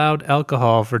not allowed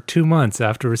alcohol for 2 months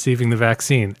after receiving the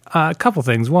vaccine. A couple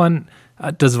things. One,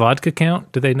 does vodka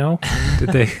count? Do they know? Did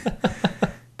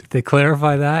they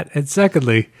clarify that? And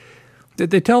secondly, Did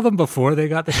they tell them before they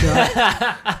got the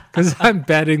shot? Because I'm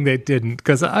betting they didn't.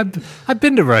 Because I've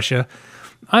been to Russia.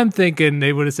 I'm thinking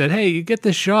they would have said, "Hey, you get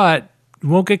the shot, you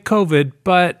won't get COVID,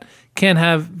 but can't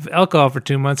have alcohol for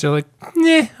 2 months." They're like,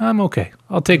 "Nah, I'm okay.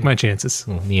 I'll take my chances."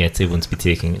 Нет, they won't be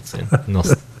taking it.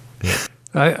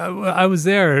 I was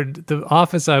there. The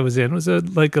office I was in was a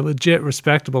legit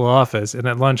respectable office, and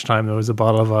at lunchtime there was a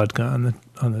bottle of vodka on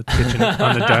the kitchen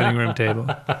on the dining room table.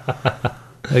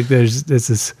 Like this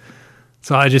is.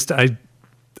 So I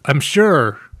am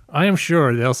sure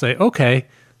they'll say okay,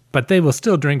 but they will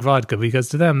still drink vodka because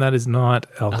to them that is not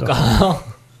alcohol.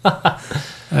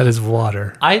 That is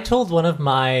water. I told one of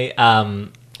my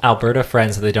Alberta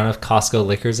friends that they don't have Costco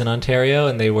liquors in Ontario,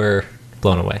 and they were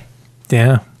blown away.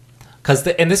 Yeah.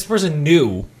 And this person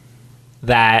knew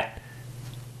that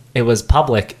it was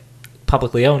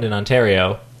publicly owned in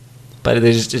Ontario, but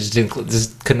they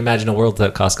just couldn't imagine a world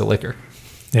without Costco liquor.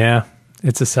 Yeah,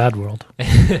 it's a sad world.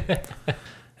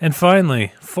 And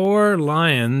finally, 4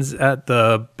 lions at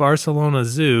the Barcelona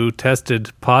Zoo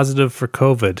tested positive for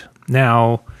COVID.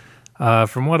 Now,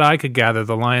 from what I could gather,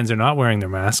 the lions are not wearing their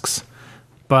masks,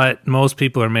 but most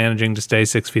people are managing to stay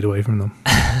 6 feet away from them.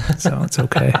 So it's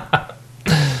okay.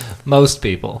 Most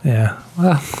people. Yeah.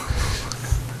 Well,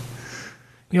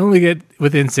 you only get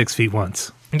within 6 feet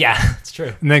once. Yeah, it's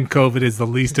true. And then COVID is the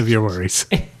least of your worries.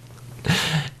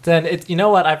 Then, you know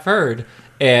what I've heard?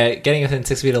 Getting within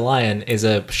 6 feet of a lion is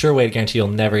a sure way to guarantee you'll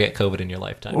never get COVID in your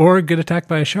lifetime. Or get attacked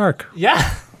by a shark.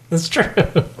 Yeah, that's true.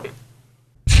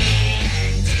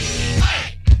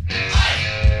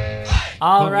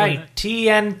 All right,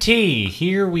 TNT,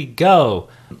 here we go.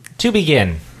 To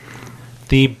begin,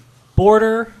 the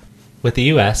border with the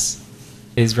U.S.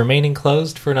 is remaining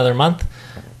closed for another month,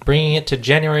 bringing it to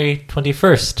January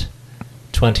 21st,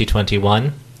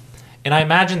 2021. And I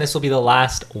imagine this will be the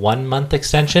last 1 month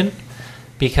extension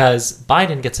because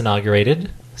Biden gets inaugurated,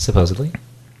 supposedly,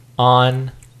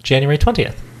 on January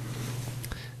 20th.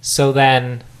 So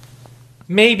then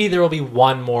maybe there will be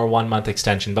one more 1 month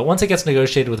extension. But once it gets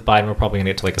negotiated with Biden, we're probably going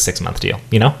to get to like a 6 month deal,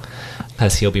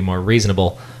 because he'll be more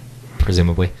reasonable,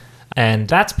 presumably. And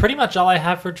that's pretty much all I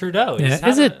have for Trudeau. Yeah.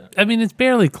 Is it? I mean, it's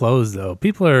barely closed, though.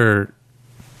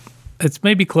 It's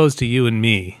maybe closed to you and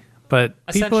me, but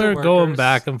people are going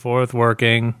back and forth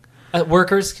working.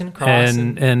 Workers can cross.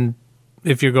 And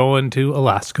if you're going to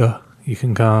Alaska, you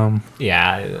can come.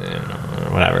 Yeah,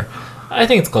 whatever. I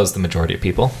think it's closed to the majority of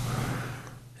people.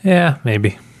 Yeah,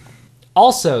 maybe.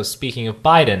 Also, speaking of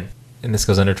Biden, and this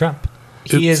goes under Trump,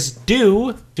 he is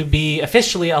due to be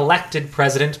officially elected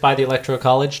president by the Electoral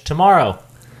College tomorrow.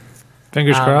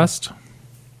 Fingers crossed.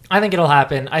 I think it'll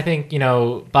happen. I think,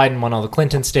 Biden won all the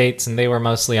Clinton states, and they were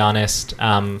mostly honest,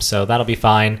 so that'll be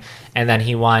fine. And then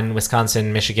he won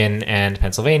Wisconsin, Michigan, and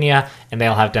Pennsylvania, and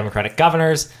they'll have Democratic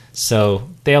governors, so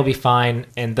they'll be fine.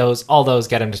 And all those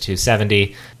get him to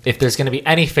 270. If there's going to be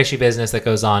any fishy business that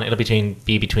goes on, it'll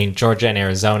be between Georgia and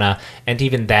Arizona, and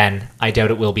even then, I doubt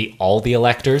it will be all the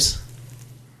electors.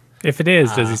 If it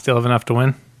is, does he still have enough to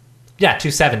win? Yeah,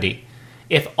 270.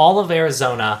 If all of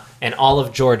Arizona and all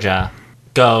of Georgia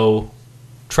go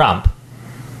Trump,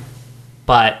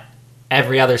 but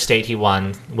every other state he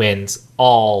wins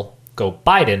all go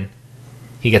Biden,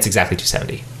 he gets exactly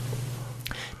 270.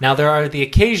 Now, there are the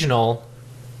occasional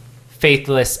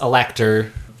faithless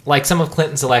elector, like some of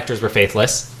Clinton's electors were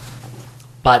faithless,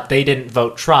 but they didn't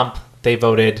vote Trump. They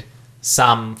voted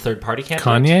some third-party candidate.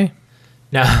 Kanye?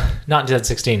 No, not in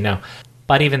 2016, no.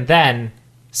 But even then,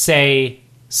 say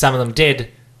some of them did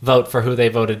vote for who they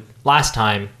voted last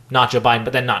time, not Joe Biden,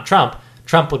 but then not Trump,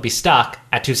 Trump would be stuck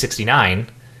at 269,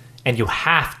 and you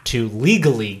have to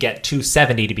legally get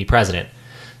 270 to be president.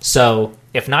 So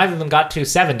if neither of them got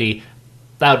 270,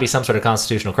 that would be some sort of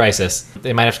constitutional crisis.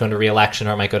 They might have to go into re-election,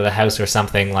 or it might go to the House or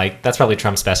something. That's probably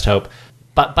Trump's best hope.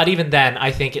 But even then,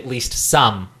 I think at least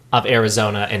some of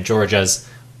Arizona and Georgia's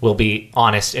will be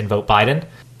honest and vote Biden.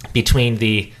 Between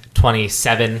the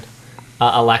 27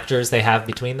 electors they have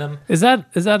between them. Is that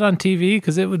on TV?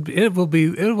 Because it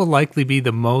will likely be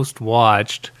the most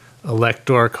watched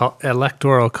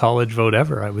electoral college vote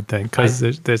ever, I would think, because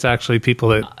there's actually people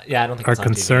that I don't think are it's on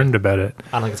concerned TV. about it.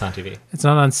 I don't think it's on TV. It's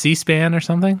not on C-SPAN or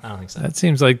something? I don't think so. That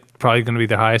seems like probably going to be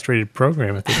the highest rated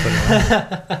program if they put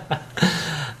it on.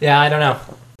 Yeah, I don't know.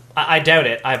 I doubt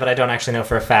it, but I don't actually know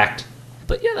for a fact.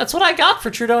 But yeah, that's what I got for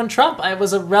Trudeau and Trump. I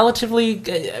was a relatively,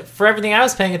 for everything I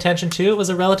was paying attention to, it was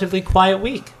a relatively quiet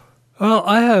week. Well,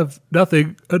 I have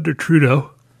nothing under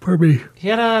Trudeau. Pardon me. He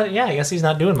had I guess he's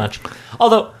not doing much.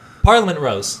 Although, Parliament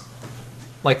rose.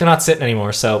 They're not sitting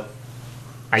anymore, so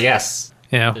I guess.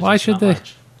 Yeah, why should they?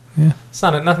 Much. Yeah. It's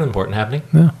nothing important happening.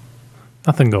 No.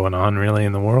 Nothing going on really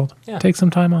in the world. Yeah. Take some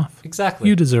time off. Exactly.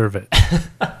 You deserve it.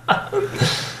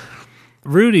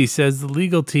 Rudy says the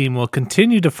legal team will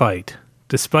continue to fight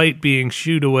despite being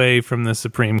shooed away from the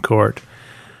Supreme Court.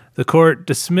 The court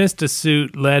dismissed a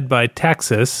suit led by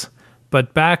Texas,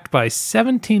 but backed by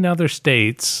 17 other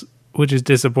states, which is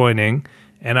disappointing,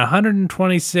 and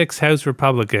 126 House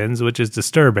Republicans, which is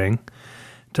disturbing,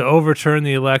 to overturn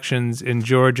the elections in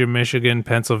Georgia, Michigan,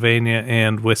 Pennsylvania,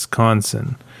 and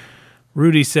Wisconsin.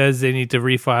 Rudy says they need to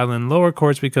refile in lower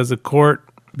courts because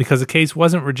the case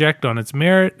wasn't rejected on its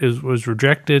merit, it was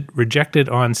rejected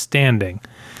on standing.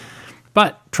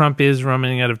 But Trump is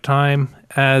running out of time.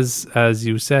 As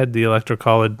you said, the Electoral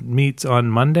College meets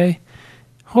on Monday.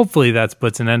 Hopefully that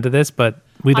puts an end to this, but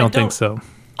we don't think so.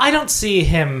 I don't see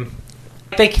him.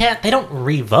 They don't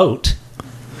re-vote.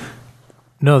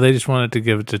 No, they just wanted to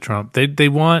give it to Trump. They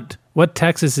want what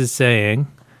Texas is saying,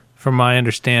 from my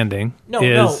understanding, I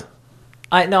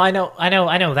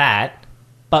know that.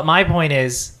 But my point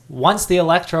is, once the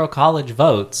Electoral College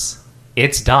votes,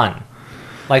 it's done.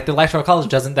 Like, the Electoral College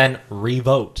doesn't then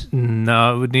re-vote.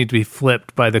 No, it would need to be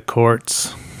flipped by the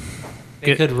courts.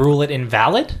 They could rule it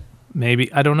invalid?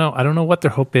 Maybe. I don't know. I don't know what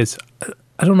their hope is.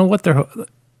 I don't know what their hope...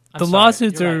 The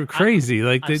lawsuits are crazy.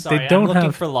 They don't I'm looking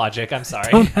have for logic. I'm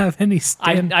sorry. Don't have any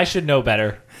stand. I should know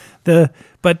better.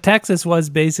 But Texas was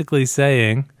basically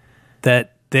saying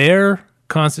that their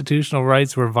constitutional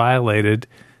rights were violated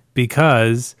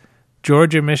because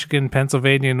Georgia, Michigan,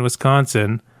 Pennsylvania, and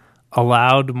Wisconsin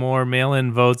allowed more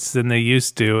mail-in votes than they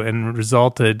used to, and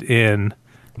resulted in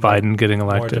Biden getting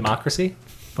elected. More democracy?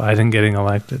 Biden getting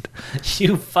elected.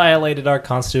 You violated our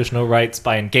constitutional rights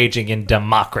by engaging in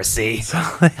democracy.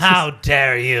 How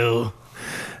dare you?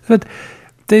 But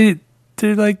they're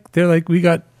like we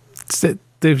got.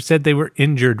 They've said they were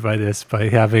injured by this by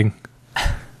having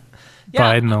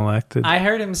Biden elected. I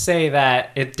heard him say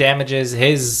that it damages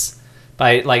his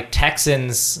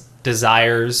Texans'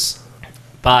 desires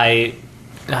by,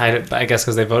 I guess,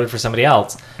 because they voted for somebody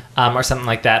else or something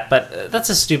like that. But that's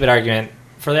a stupid argument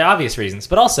for the obvious reasons.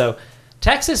 But also,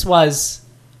 Texas was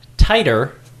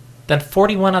tighter than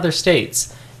 41 other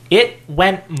states. It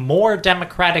went more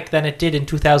Democratic than it did in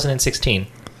 2016.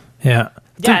 Yeah.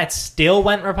 Yeah, it still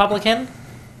went Republican,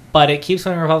 but it keeps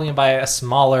going Republican by a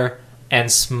smaller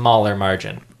and smaller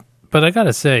margin. But I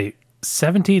gotta say,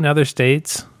 17 other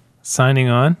states signing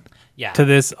on to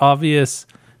this obvious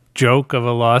joke of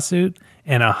a lawsuit,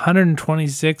 and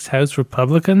 126 House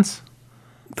Republicans.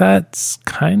 That's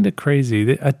kind of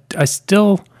crazy. I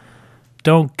still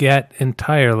don't get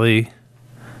entirely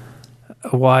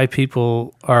why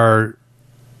people are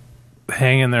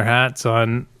hanging their hats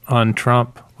on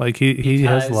Trump. Like he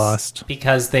has lost.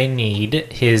 Because they need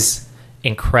his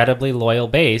incredibly loyal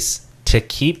base to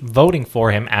keep voting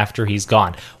for him after he's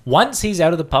gone. Once he's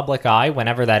out of the public eye,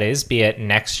 whenever that is, be it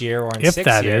next year or in 6 years. If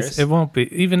that is, it won't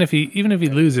be. Even if he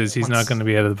loses, he's not going to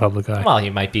be out of the public eye. Well, he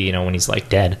might be, when he's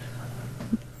dead.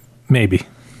 Maybe.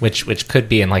 Which could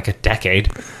be in a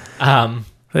decade.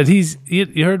 But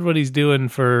you heard what he's doing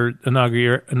for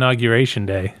Inauguration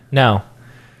Day. No.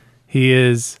 He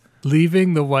is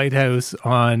leaving the White House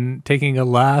taking a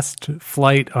last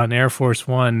flight on Air Force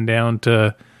One down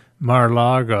to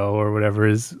Mar-a-Lago or whatever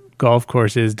his golf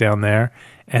course is down there,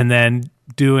 and then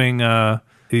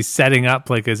he's setting up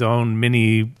his own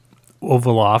mini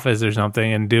Oval Office or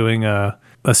something, and doing a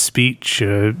speech,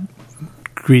 some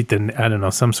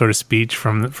sort of speech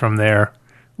from there.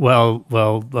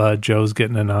 Well, Joe's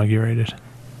getting inaugurated.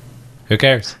 Who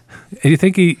cares? Do you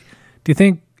think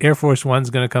Air Force One's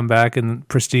going to come back in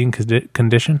pristine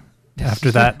condition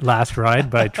after that last ride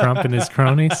by Trump and his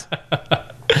cronies?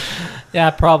 Yeah,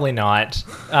 probably not.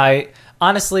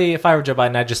 Honestly, if I were Joe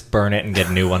Biden, I'd just burn it and get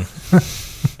a new one.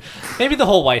 Maybe the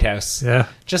whole White House. Yeah.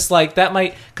 Just that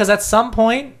might, because at some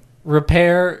point,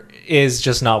 repair is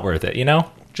just not worth it,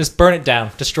 Just burn it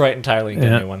down, destroy it entirely, and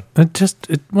get a new one.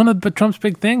 One of Trump's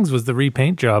big things was the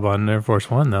repaint job on Air Force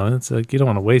One, though. It's you don't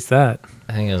want to waste that.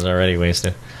 I think it was already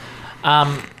wasted.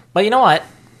 But you know what?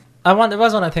 There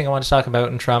was one thing I wanted to talk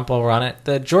about in Trump while we're on it.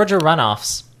 The Georgia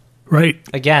runoffs. Right.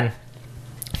 Again,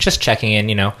 just checking in,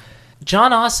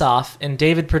 Jon Ossoff and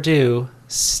David Perdue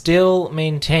still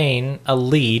maintain a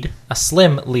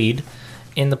slim lead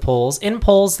in the polls. In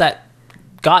polls that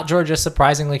got Georgia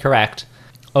surprisingly correct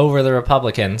over the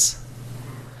Republicans.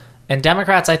 And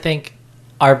Democrats, I think,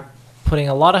 are putting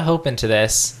a lot of hope into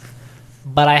this.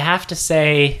 But I have to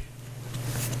say,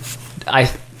 I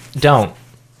don't.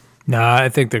 No, I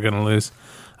think they're going to lose.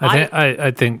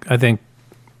 I think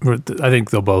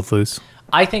they'll both lose.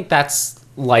 I think that's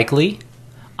likely.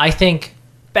 I think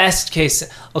best case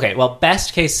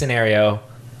scenario,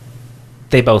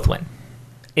 they both win.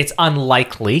 It's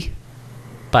unlikely,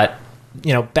 but,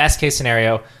 best case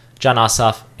scenario, Jon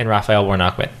Ossoff and Raphael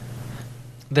Warnock win.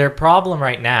 Their problem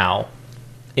right now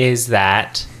is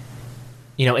that,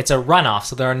 it's a runoff,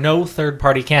 so there are no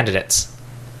third-party candidates.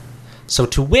 So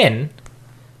to win,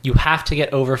 you have to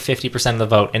get over 50% of the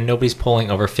vote, and nobody's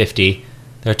polling over 50.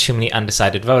 There are too many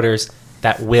undecided voters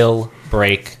that will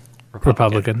break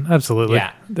Republican. Absolutely.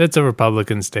 Yeah. It's a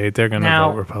Republican state. They're going to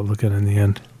vote Republican in the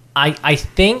end. I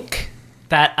think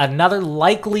that another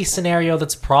likely scenario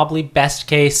that's probably best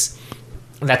case,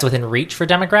 that's within reach for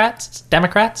Democrats,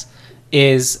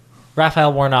 is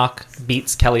Raphael Warnock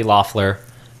beats Kelly Loeffler,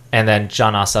 and then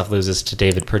Jon Ossoff loses to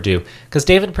David Perdue. Because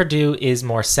David Perdue is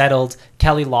more settled.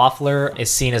 Kelly Loeffler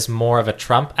is seen as more of a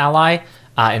Trump ally,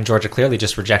 and Georgia clearly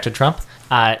just rejected Trump.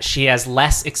 She has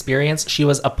less experience. She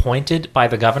was appointed by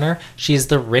the governor. She is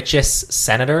the richest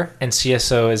senator, and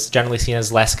so is generally seen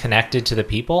as less connected to the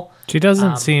people. She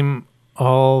doesn't seem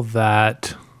all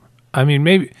that. I mean,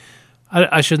 maybe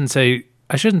I shouldn't say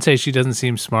she doesn't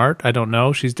seem smart. I don't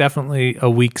know. She's definitely a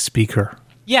weak speaker.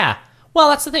 Yeah. Well,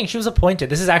 that's the thing. She was appointed.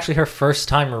 This is actually her first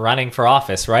time running for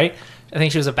office, right? I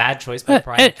think she was a bad choice by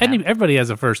Brian Kemp. Everybody has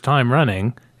a first time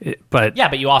running, but yeah,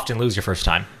 but you often lose your first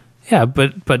time. Yeah,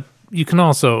 but you can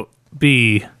also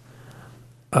be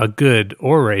a good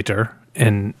orator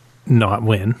and not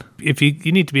win. If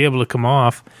you need to be able to come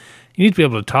off, you need to be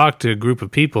able to talk to a group of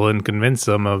people and convince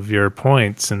them of your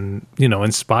points and,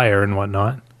 inspire and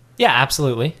whatnot. Yeah,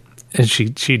 absolutely. And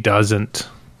she doesn't.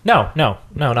 No,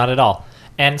 not at all.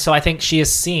 And so I think she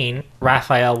has seen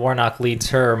Raphael Warnock leads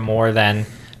her more than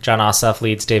Jon Ossoff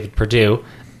leads David Perdue.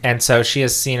 And so she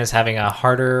is seen as having a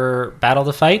harder battle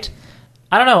to fight.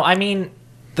 I don't know. I mean,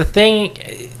 the thing,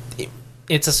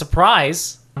 it's a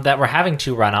surprise that we're having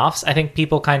two runoffs. I think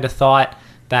people kind of thought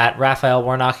that Raphael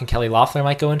Warnock and Kelly Loeffler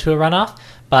might go into a runoff,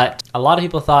 but a lot of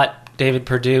people thought David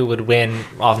Perdue would win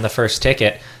on the first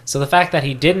ticket. So the fact that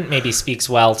he didn't maybe speaks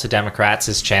well to Democrats'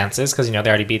 his chances, because, they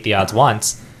already beat the odds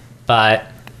once. But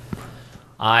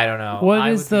I don't know. Why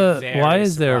is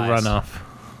there a runoff?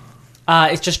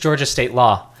 It's just Georgia state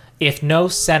law. If no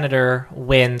senator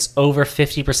wins over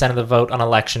 50% of the vote on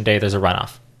election day, there's a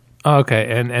runoff. Oh,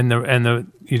 okay, and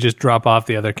you just drop off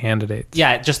the other candidates.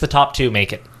 Yeah, just the top two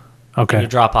make it. Okay, and you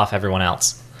drop off everyone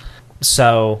else.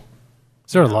 So,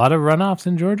 is there a lot of runoffs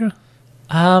in Georgia?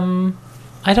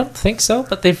 I don't think so,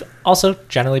 but they've also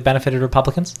generally benefited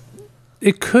Republicans.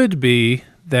 It could be.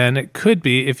 Then it could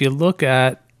be if you look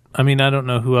at. I mean, I don't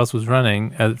know who else was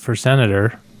running for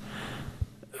senator.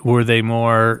 Were there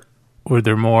more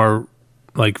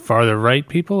like farther right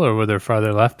people, or were there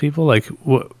farther left people? Like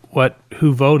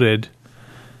who voted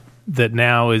that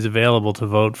now is available to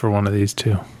vote for one of these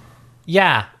two?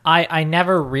 Yeah, I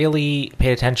never really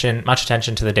paid much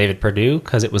attention to the David Perdue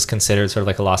because it was considered sort of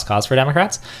like a lost cause for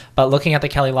Democrats. But looking at the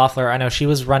Kelly Loeffler, I know she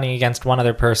was running against one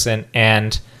other person,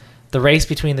 and the race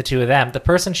between the two of them, the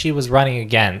person she was running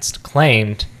against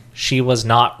claimed she was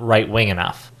not right-wing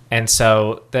enough. And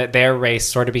so their race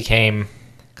sort of became...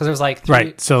 Because it was like...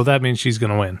 Right, so that means she's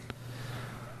going to win.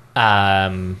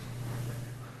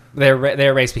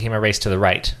 Their race became a race to the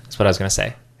right, is what I was going to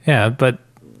say. Yeah, but...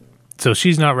 So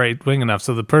she's not right-wing enough,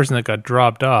 so the person that got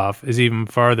dropped off is even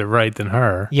farther right than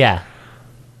her. Yeah.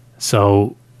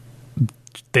 So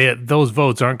those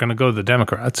votes aren't going to go to the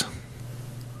Democrats.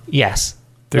 Yes.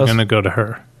 They're going to go to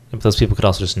her. But those people could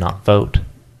also just not vote.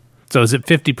 So is it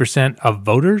 50% of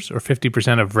voters or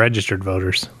 50% of registered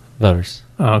voters? Voters.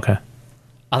 Oh, okay.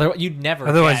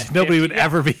 Otherwise, nobody would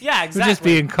ever be. Yeah, exactly. It would just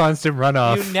be in constant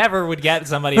runoff. You never would get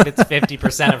somebody that's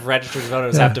 50% of registered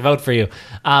voters have to vote for you.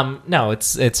 No,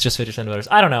 it's just 50% of voters.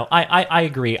 I don't know. I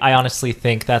agree. I honestly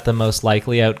think that the most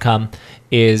likely outcome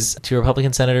is two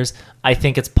Republican senators. I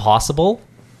think it's possible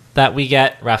that we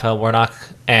get Raphael Warnock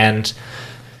and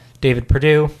David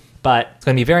Perdue, but it's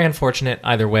going to be very unfortunate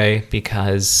either way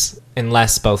because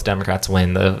unless both Democrats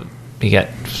win, we get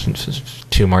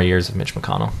 2 more years of Mitch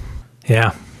McConnell.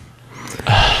 Yeah.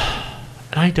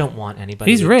 And I don't want anybody.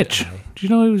 He's rich. Do you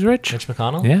know he was rich? Mitch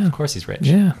McConnell? Yeah. Of course he's rich.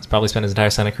 Yeah. He's probably spent his entire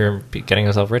Senate career getting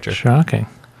himself richer. Shocking.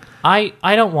 I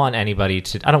don't want anybody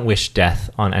to... I don't wish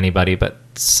death on anybody, but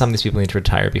some of these people need to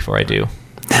retire before I do.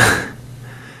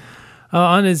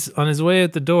 On his way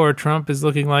out the door, Trump is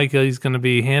looking like he's going to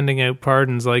be handing out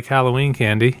pardons like Halloween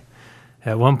candy.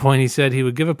 At one point, he said he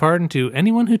would give a pardon to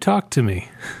anyone who talked to me,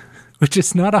 which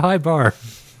is not a high bar.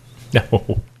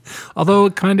 No. Although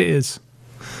it kind of is.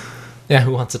 Yeah,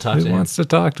 who wants to talk to him? Who wants to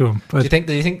talk to him? But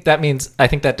do you think that means... I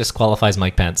think that disqualifies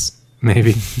Mike Pence.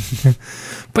 Maybe.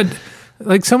 But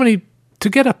like to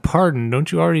get a pardon,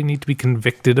 don't you already need to be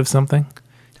convicted of something?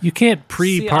 You can't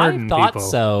pre-pardon people. I thought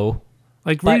so.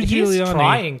 Like But Rudy he's Giuliani.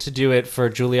 trying to do it for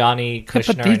Giuliani,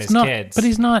 Kushner, and his not, kids. But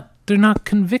he's not. They're not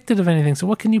convicted of anything. So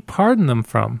what can you pardon them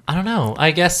from? I don't know.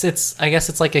 I guess it's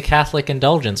like a Catholic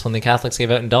indulgence when the Catholics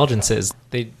gave out indulgences.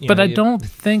 I don't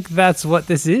think that's what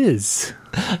this is.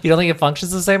 You don't think it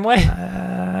functions the same way?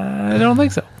 I don't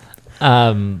think so.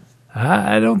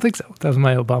 I don't think so. That was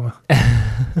my Obama.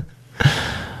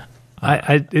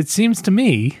 It seems to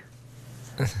me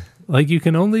like you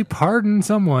can only pardon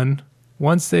someone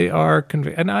once they are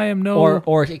convicted. And I am no...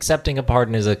 Or accepting a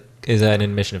pardon is an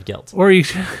admission of guilt. Or you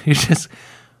just...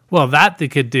 Well, that they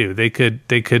could do. They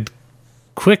could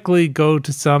quickly go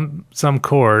to some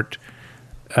court,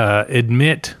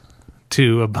 admit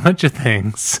to a bunch of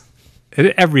things,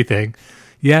 everything.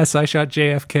 Yes, I shot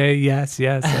JFK. Yes,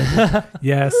 yes,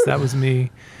 that was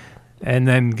me. And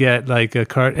then get like a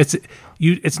card.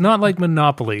 It's not like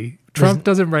Monopoly. Trump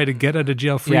doesn't write a get out of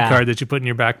jail free card that you put in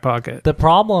your back pocket. The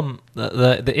problem,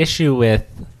 the issue with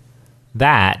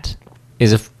that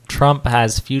is if Trump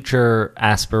has future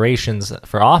aspirations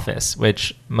for office,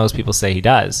 which most people say he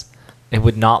does, it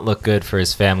would not look good for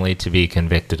his family to be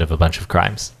convicted of a bunch of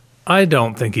crimes. I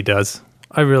don't think he does.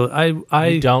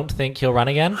 You don't think he'll run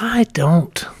again? I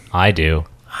don't. I do.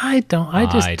 I don't. I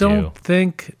just don't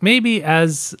think. Maybe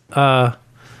as an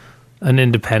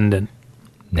independent.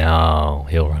 No,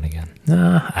 he'll run again.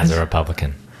 As a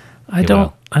Republican. I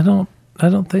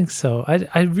don't think so.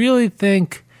 I really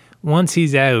think once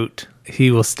he's out,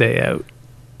 he will stay out.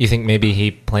 You think maybe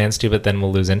he plans to, but then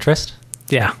will lose interest?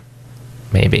 Yeah.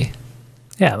 Maybe.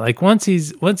 Yeah, like once he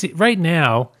right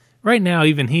now,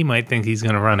 even he might think he's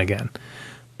going to run again.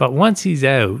 But once he's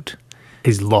out,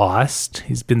 he's lost.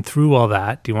 He's been through all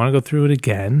that. Do you want to go through it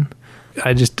again?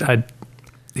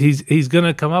 He's going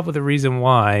to come up with a reason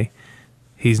why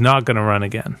he's not going to run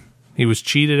again. He was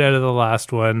cheated out of the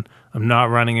last one. I'm not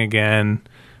running again.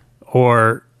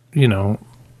 Or, no,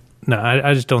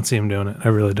 I just don't see him doing it. I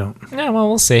really don't. Yeah, well,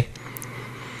 we'll see.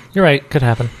 You're right. Could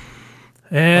happen.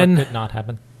 And or could not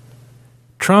happen.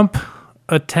 Trump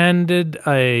attended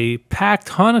a packed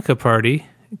Hanukkah party,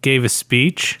 gave a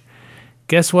speech.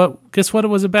 Guess what it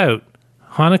was about?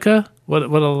 Hanukkah? What a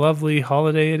lovely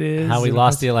holiday it is. How he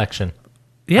lost the election.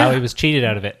 Yeah. How he was cheated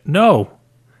out of it. No.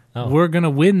 Oh. We're going to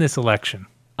win this election.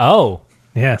 Oh.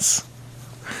 Yes.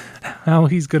 How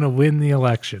he's going to win the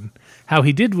election. How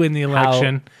he did win the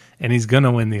election, and he's going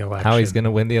to win the election. How he's going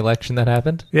to win the election that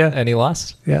happened? Yeah. And he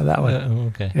lost? Yeah, that one.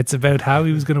 Okay. It's about how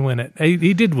he was going to win it.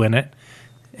 He did win it.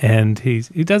 And he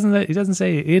doesn't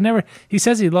say he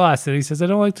says he lost, and he says, I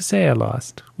don't like to say I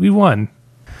lost. We won.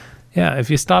 Yeah, if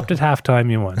you stopped at halftime,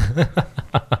 you won.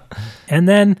 And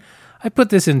then I put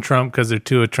this in Trump because they're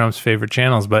two of Trump's favorite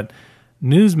channels, but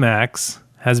Newsmax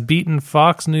has beaten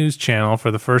Fox News Channel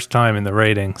for the first time in the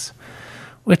ratings,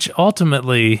 which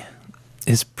ultimately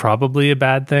is probably a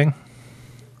bad thing.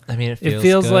 I mean, it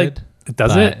feels good, like it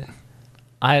does it.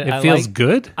 It feels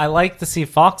good. I like to see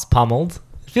Fox pummeled.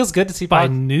 It feels good to see by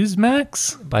Fox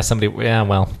Newsmax. By somebody. Yeah,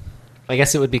 well, I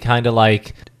guess it would be kind of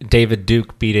like David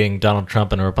Duke beating Donald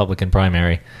Trump in a Republican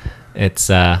primary. It's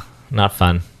not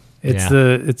fun. It's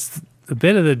a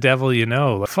bit of the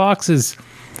devil, Fox is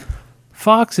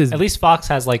at least Fox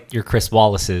has like your Chris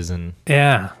Wallaces and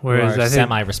whereas I think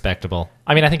semi-respectable.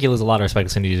 I mean, I think you lose a lot of respect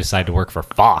as soon as you decide to work for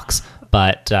Fox,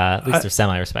 but at least they're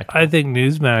semi-respectable. I think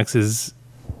Newsmax is.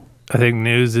 I think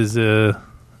news is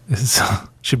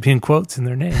should be in quotes in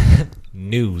their name.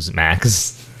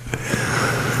 Newsmax.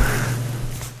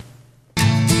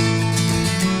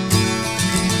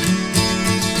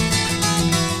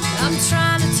 I'm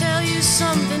trying to tell you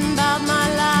something about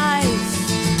my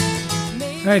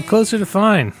life. All right, closer to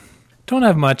fine. Don't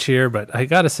have much here, but I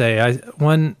gotta say,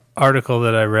 one article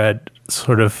that I read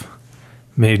sort of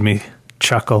made me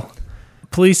chuckle.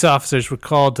 Police officers were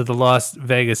called to the Las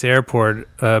Vegas airport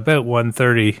about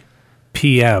 1:30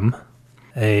 p.m.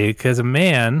 Because a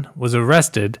man was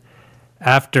arrested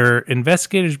after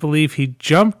investigators believe he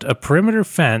jumped a perimeter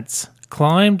fence,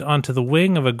 climbed onto the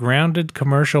wing of a grounded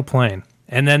commercial plane.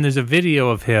 And then there's a video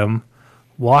of him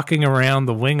walking around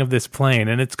the wing of this plane,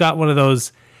 and it's got one of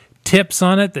those tips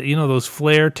on it that those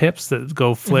flare tips that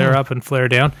go flare up and flare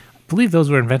down. I believe those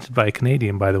were invented by a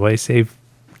Canadian, by the way, save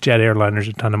jet airliners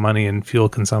a ton of money in fuel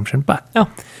consumption. But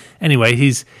anyway,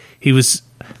 he was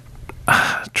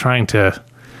trying to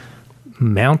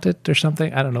mount it or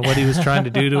something. I don't know what he was trying to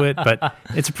do to it, but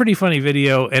it's a pretty funny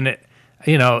video. And it,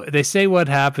 they say what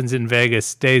happens in Vegas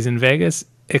stays in Vegas,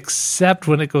 except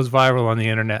when it goes viral on the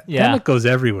internet. Yeah. Then it goes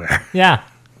everywhere. Yeah.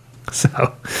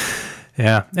 So,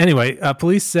 yeah. Anyway,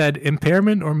 police said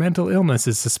impairment or mental illness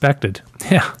is suspected.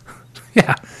 Yeah.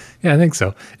 I think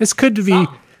so. It's could be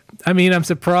I mean, I'm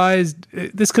surprised.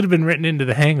 This could have been written into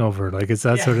The Hangover. Like, it's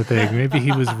that sort of thing. Maybe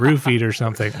he was roofied or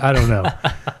something. I don't know.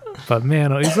 But,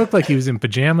 man, he looked like he was in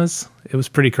pajamas. It was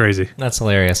pretty crazy. That's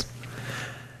hilarious.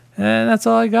 And that's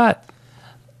all I got.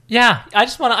 Yeah, I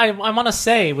just want to. I want to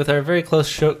say, with our very close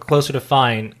show, closer to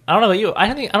fine. I don't know about you. I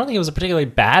don't think it was a particularly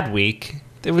bad week.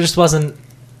 It just wasn't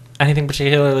anything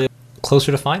particularly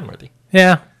closer to fine worthy.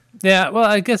 Yeah. Well,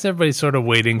 I guess everybody's sort of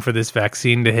waiting for this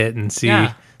vaccine to hit and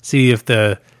see if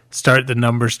the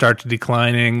numbers start to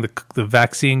declining. The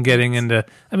vaccine getting into.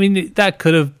 I mean, that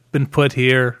could have been put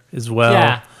here as well.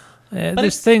 Yeah.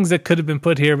 There's things that could have been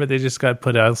put here, but they just got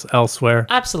put elsewhere.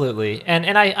 Absolutely,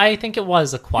 and I think it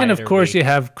was a quieter. And of course, week. you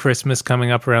have Christmas coming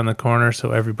up around the corner,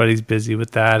 so everybody's busy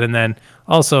with that. And then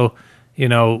also,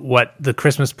 what the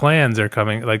Christmas plans are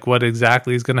coming, like what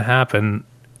exactly is going to happen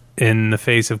in the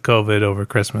face of COVID over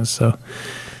Christmas. So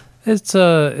it's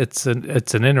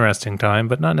an interesting time,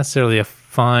 but not necessarily a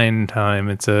fine time.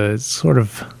 It's sort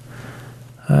of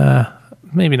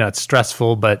maybe not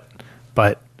stressful, but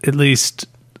at least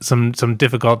some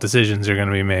difficult decisions are going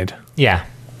to be made. Yeah.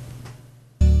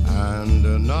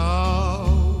 And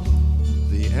now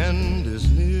the end is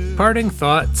near. Parting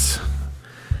thoughts.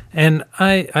 And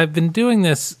I've been doing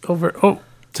this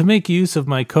to make use of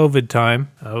my COVID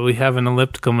time. We have an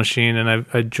elliptical machine, and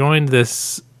I joined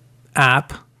this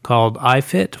app called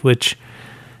iFit, which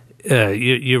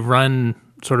you run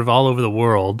sort of all over the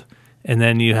world, and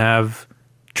then you have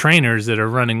trainers that are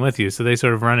running with you. So they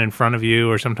sort of run in front of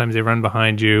you, or sometimes they run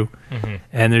behind you. Mm-hmm.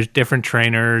 And there's different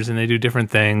trainers, and they do different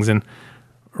things. And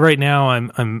right now,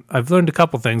 I've learned a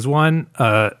couple things. One,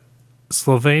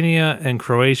 Slovenia and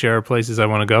Croatia are places I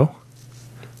want to go,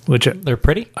 which they're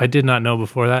pretty. I did not know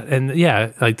before that. And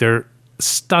yeah, like they're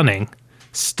stunning,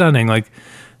 like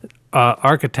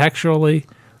architecturally,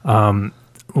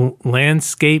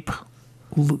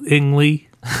 landscapingly.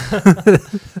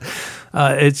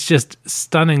 It's just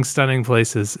stunning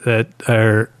places that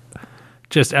are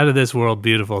just out of this world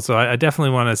beautiful. So I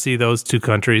definitely want to see those two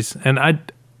countries. And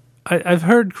I've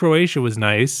heard Croatia was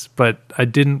nice, but I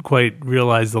didn't quite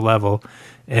realize the level.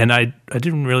 And I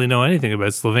didn't really know anything about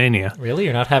Slovenia. Really?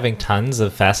 You're not having tons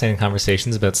of fascinating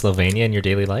conversations about Slovenia in your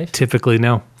daily life? Typically,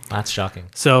 no. That's shocking.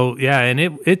 So yeah, and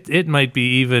it might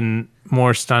be even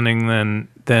more stunning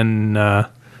than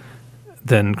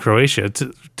Croatia.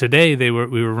 Today we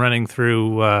were running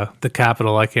through the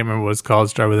capital. I can't remember what it's called.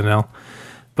 Start with an L.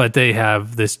 But they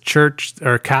have this church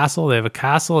or castle. They have a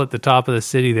castle at the top of the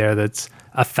city there that's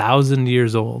 1,000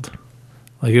 years old.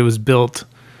 Like it was built.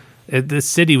 This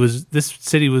city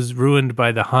was ruined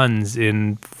by the Huns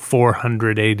in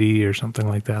 400 AD or something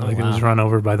like that. It was run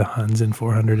over by the Huns in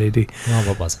 400 AD. Well,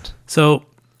 what wasn't? So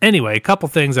anyway, a couple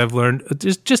things I've learned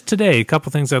just today. A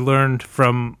couple things I learned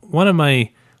from one of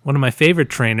my favorite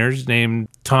trainers named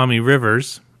Tommy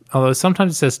Rivers. Although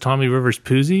sometimes it says Tommy Rivers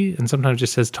Puzzi and sometimes it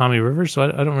just says Tommy Rivers. So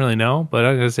I don't really know, but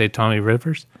I'm going to say Tommy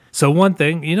Rivers. So one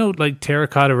thing, like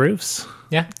terracotta roofs?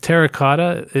 Yeah.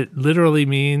 Terracotta, it literally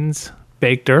means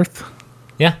baked earth.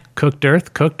 Yeah. Cooked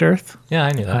earth. Yeah,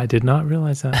 I knew that. I did not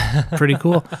realize that. Pretty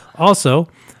cool. Also,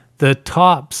 the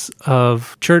tops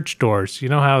of church doors, you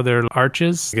know how they're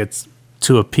arches? It's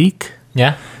to a peak.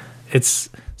 Yeah.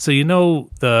 So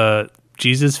the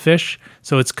Jesus fish.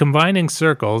 So it's combining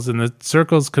circles, and the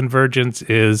circle's convergence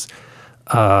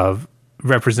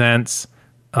represents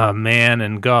man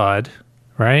and God,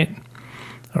 right?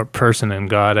 Or person and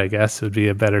God, I guess would be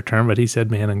a better term, but he said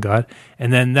man and God.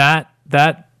 And then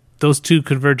those two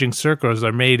converging circles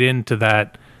are made into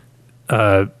that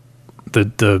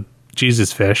the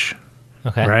Jesus fish,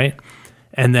 okay, right?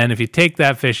 And then if you take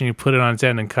that fish and you put it on its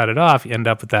end and cut it off, you end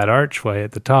up with that archway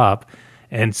at the top.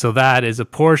 And so that is a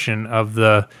portion of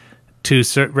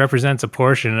represents a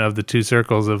portion of the two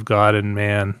circles of God and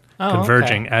man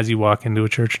converging as you walk into a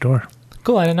church door.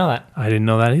 Cool, I didn't know that. I didn't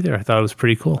know that either. I thought it was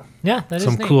pretty cool. Yeah, that is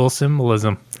some neat. Cool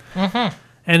symbolism. Mm-hmm.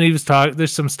 And he was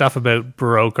there's some stuff about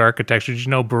Baroque architecture. Did you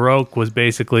know Baroque was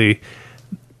basically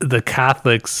the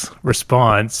Catholics'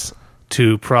 response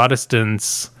to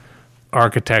Protestants'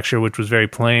 architecture, which was very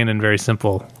plain and very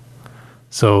simple.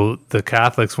 So the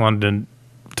Catholics wanted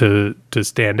to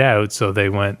stand out, so they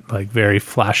went like very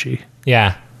flashy.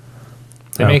 Yeah,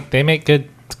 they make good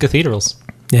cathedrals.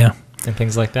 Yeah, and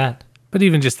things like that. But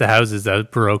even just the houses,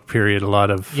 that Baroque period, a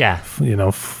lot of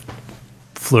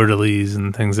fleur-de-lis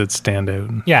and things that stand out.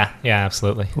 Yeah,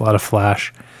 absolutely. A lot of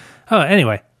flash. Oh,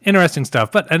 anyway, interesting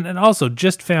stuff. But and also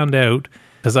just found out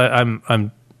because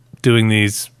I'm doing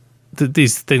these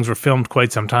things were filmed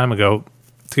quite some time ago.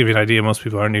 To give you an idea, most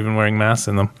people aren't even wearing masks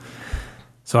in them.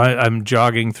 So I'm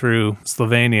jogging through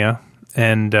Slovenia,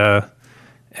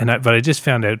 but I just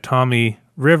found out Tommy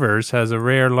Rivers has a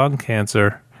rare lung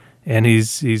cancer, and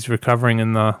he's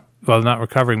recovering not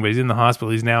recovering, but he's in the hospital.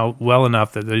 He's now well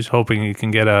enough that he's hoping he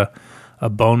can get a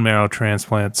bone marrow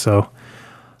transplant. So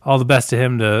all the best to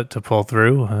him to pull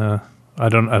through. I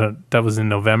don't. That was in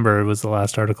November. It was the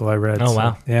last article I read. Oh,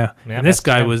 wow. Yeah. And this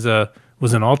guy was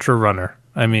an ultra runner.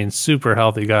 I mean, super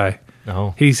healthy guy.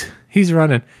 Oh. He's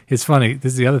running. It's funny.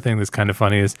 This is the other thing that's kind of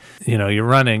funny is, you're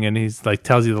running and he's like,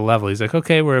 tells you the level. He's like,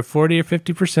 okay, we're at 40 or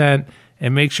 50%,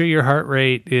 and make sure your heart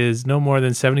rate is no more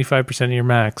than 75% of your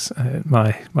max.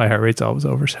 My heart rate's always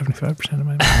over 75% of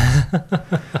my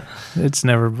max. It's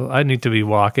never, I need to be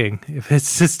walking if it's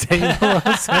sustainable at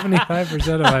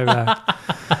 75% of my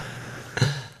max.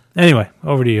 Anyway,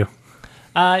 over to you.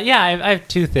 I have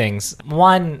two things.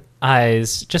 One, I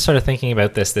was just sort of thinking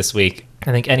about this week.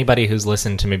 I think anybody who's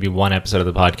listened to maybe one episode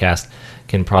of the podcast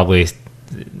can probably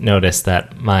notice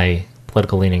that my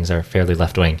political leanings are fairly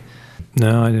left-wing.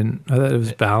 No, I didn't. I thought it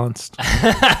was balanced.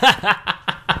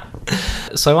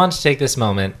 So I wanted to take this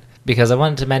moment because I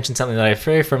wanted to mention something that I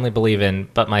very firmly believe in,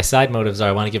 but my side motives are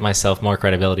I want to give myself more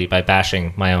credibility by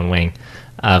bashing my own wing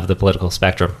of the political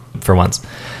spectrum for once.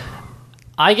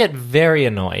 I get very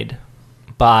annoyed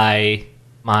by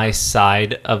my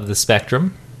side of the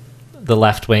spectrum, the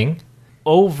left wing,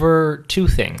 over two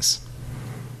things.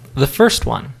 The first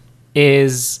one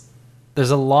is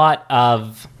there's a lot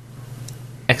of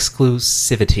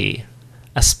exclusivity,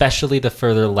 especially the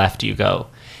further left you go.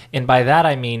 And by that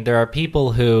I mean there are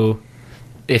people who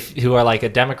are like a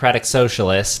democratic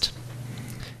socialist,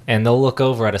 and they'll look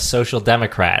over at a social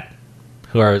democrat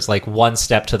who are like one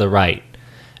step to the right,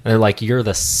 and they're like, you're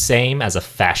the same as a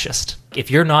fascist.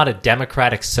 If you're not a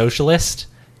democratic socialist,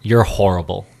 you're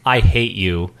horrible. I hate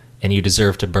you, and you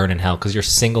deserve to burn in hell because you're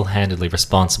single-handedly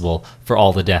responsible for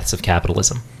all the deaths of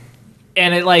capitalism.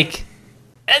 And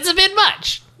it's a bit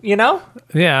much,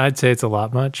 Yeah, I'd say it's a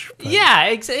lot much. But... Yeah,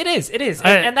 it is.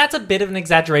 And that's a bit of an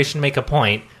exaggeration to make a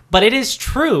point, but it is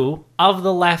true of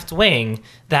the left wing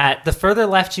that the further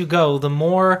left you go, the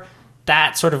more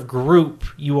that sort of group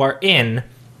you are in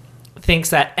thinks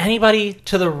that anybody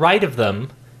to the right of them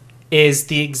is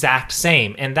the exact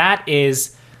same. And that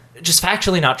is just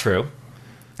factually not true.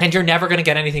 And you're never going to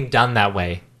get anything done that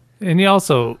way. And you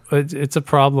also, it's a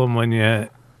problem when you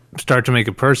start to make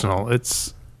it personal.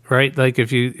 It's right. Like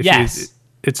if you,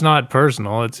 it's not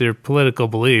personal. It's your political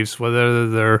beliefs, whether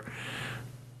they're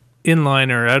in line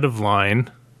or out of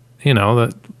line.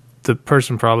 The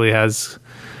person probably has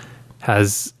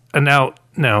now.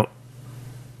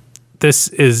 This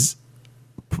is.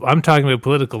 I'm talking about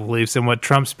political beliefs, and what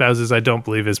Trump spouses I don't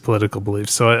believe is political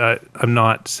beliefs. So I'm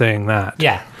not saying that.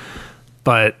 Yeah.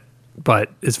 But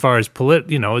as far as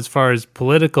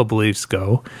political beliefs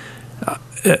go,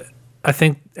 I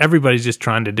think everybody's just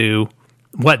trying to do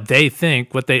what they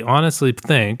honestly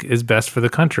think is best for the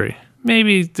country.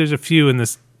 Maybe there's a few in the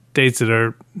states that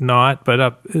are not, but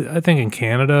I think in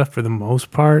Canada, for the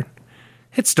most part,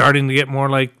 it's starting to get more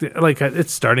like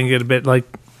it's starting to get a bit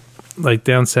like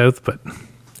down south, but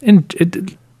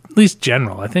at least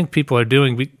general. I think people are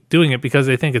doing it because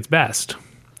they think it's best.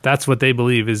 That's what they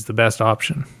believe is the best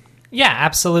option. Yeah,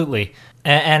 absolutely.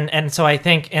 And so I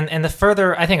think, and the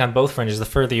further, I think on both fringes, the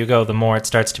further you go, the more it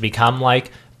starts to become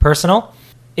like personal.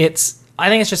 I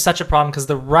think it's just such a problem because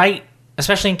the right,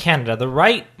 especially in Canada, the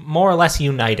right more or less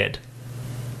united.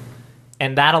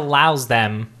 And that allows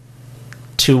them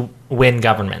to win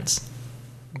governments.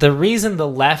 The reason the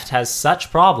left has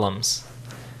such problems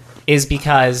is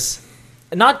because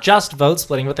not just vote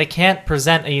splitting, but they can't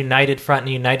present a united front and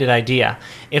a united idea.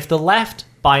 If the left,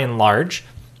 by and large,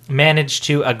 managed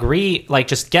to agree,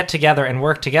 just get together and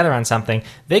work together on something,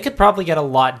 they could probably get a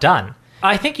lot done.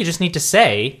 I think you just need to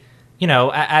say,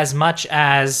 as much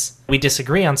as we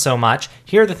disagree on so much,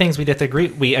 here are the things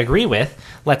we agree with.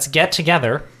 Let's get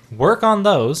together, work on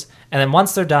those, and then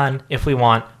once they're done, if we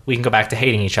want, we can go back to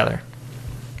hating each other.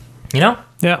 Yeah.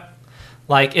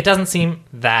 It doesn't seem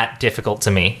that difficult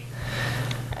to me.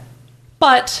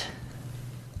 But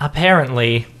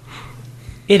apparently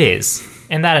it is,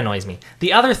 and that annoys me.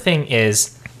 The other thing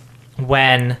is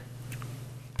when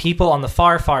people on the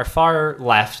far, far, far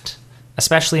left,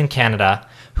 especially in Canada,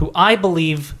 who I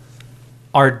believe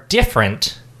are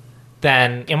different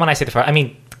than, and when I say the far, I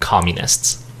mean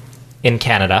communists in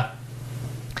Canada,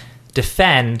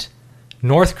 defend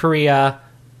North Korea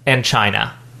and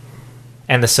China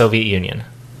and the Soviet Union.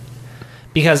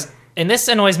 And this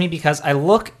annoys me because I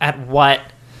look at what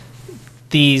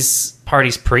these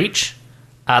parties preach,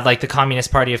 like the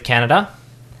Communist Party of Canada,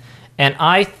 and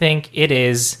I think it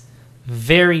is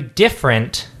very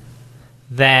different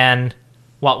than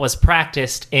what was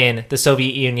practiced in the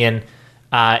Soviet Union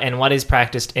and what is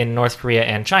practiced in North Korea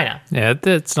and China. Yeah,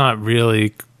 it's not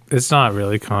really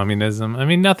communism. I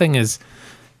mean, nothing is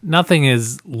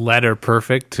letter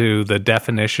perfect to the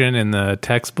definition in the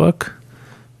textbook,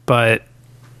 but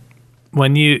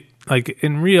when you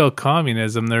in real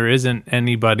communism, there isn't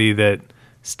anybody that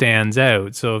stands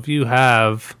out. So if you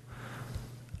have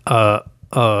a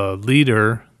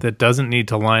leader that doesn't need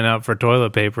to line up for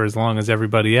toilet paper as long as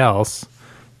everybody else,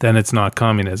 then it's not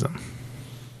communism.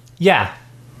 Yeah,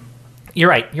 you're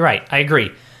right. I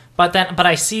agree. But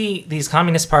I see these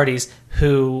communist parties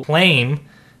who claim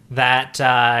that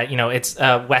it's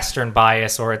a Western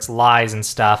bias or it's lies and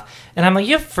stuff, and I'm like,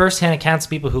 you have firsthand accounts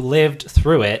of people who lived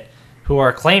through it who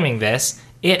are claiming this.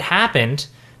 It happened.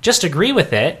 Just agree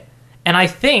with it, and I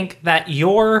think that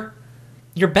you're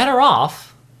better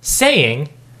off saying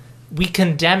we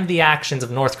condemn the actions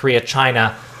of North Korea,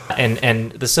 China,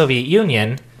 and the Soviet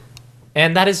Union,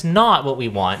 and that is not what we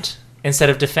want,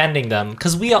 instead of defending them,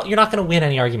 because you're not going to win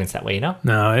any arguments that way,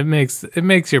 No, it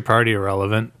makes your party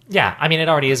irrelevant. Yeah, I mean, it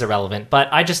already is irrelevant, but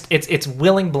it's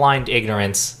willing blind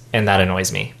ignorance, and that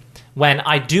annoys me. When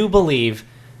I do believe,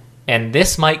 and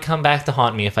this might come back to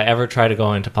haunt me if I ever try to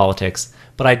go into politics,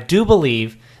 but I do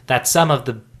believe that some of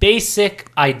the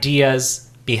basic ideas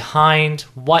behind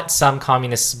what some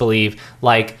communists believe,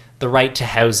 like the right to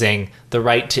housing, the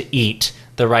right to eat,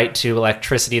 the right to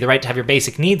electricity, the right to have your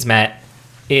basic needs met,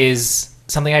 is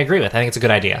something I agree with. I think it's a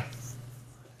good idea.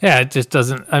 Yeah, it just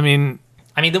doesn't... I mean,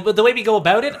 the way we go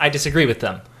about it, I disagree with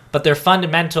them. But they're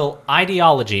fundamental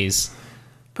ideologies.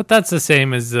 But that's the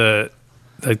same as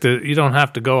you don't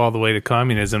have to go all the way to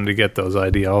communism to get those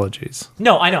ideologies.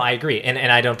 No, I know, I agree, and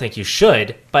I don't think you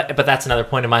should. But that's another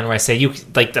point of mine where I say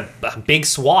a big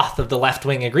swath of the left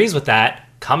wing agrees with that.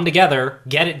 Come together,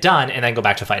 get it done, and then go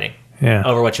back to fighting. Yeah.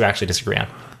 Over what you actually disagree on.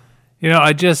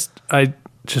 I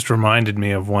just reminded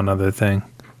me of one other thing.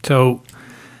 So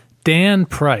Dan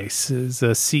Price is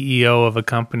a CEO of a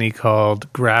company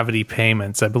called Gravity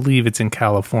Payments. I believe it's in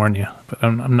California, but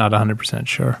I'm not 100%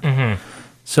 sure. Mm-hmm.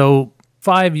 So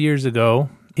 5 years ago,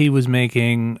 he was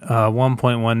making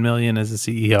 $1.1 million as a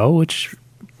CEO, which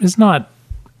is not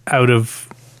out of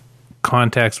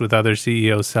context with other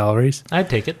CEO salaries. I'd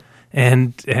take it.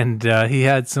 And he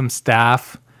had some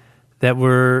staff that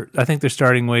were, I think their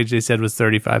starting wage, they said, was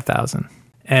 $35,000.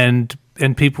 And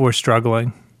people were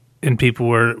struggling, and people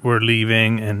were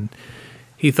leaving, and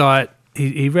he thought,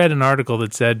 he read an article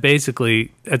that said,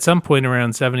 basically, at some point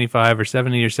around 75 or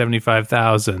 70 or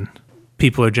 75,000,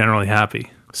 people are generally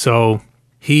happy. So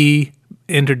he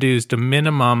introduced a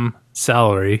minimum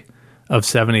salary of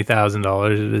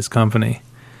 $70,000 at his company.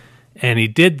 And he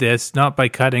did this not by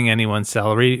cutting anyone's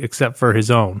salary except for his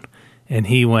own. And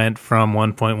he went from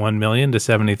 1.1 million to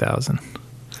 70,000.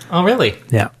 Oh, really?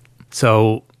 Yeah.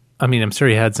 So, I mean, I'm sure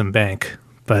he had some bank,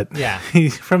 but yeah.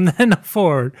 From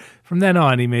then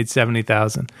on, he made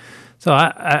 70,000. So,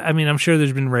 I mean, I'm sure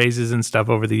there's been raises and stuff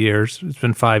over the years. It's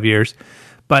been 5 years.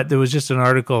 But there was just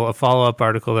a follow-up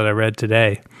article that I read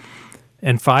today.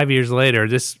 And 5 years later,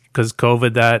 this, because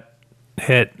COVID that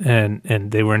hit,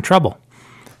 and they were in trouble.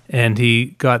 And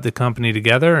he got the company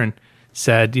together and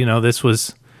said, this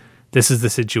is the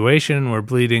situation. We're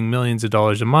bleeding millions of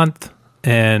dollars a month.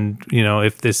 And,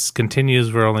 if this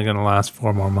continues, we're only going to last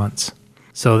 4 more months.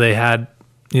 So they had,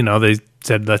 they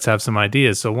said, let's have some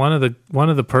ideas. So one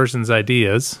of the person's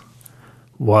ideas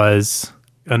was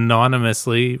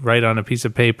anonymously write on a piece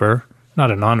of paper,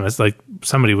 not anonymous, like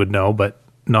somebody would know, but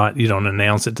not, you don't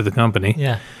announce it to the company.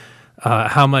 Yeah.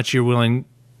 How much you're willing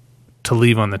to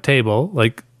leave on the table,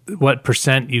 like what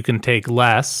percent you can take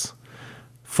less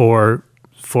for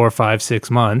 4, 5,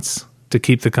 6 months to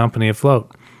keep the company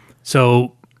afloat.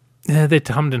 So they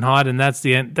hummed and hawed, and that's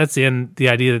the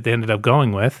idea that they ended up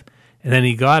going with. And then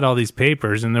he got all these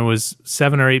papers, and there was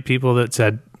 7 or 8 people that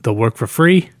said they'll work for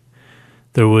free.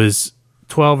 There was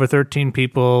 12 or 13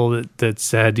 people that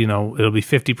said, it'll be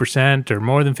 50% or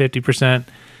more than 50%.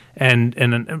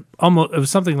 And almost, it was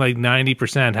something like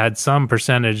 90% had some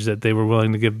percentage that they were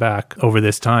willing to give back over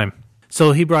this time.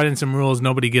 So he brought in some rules.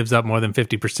 Nobody gives up more than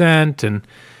 50%. And,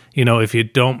 if you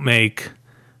don't make,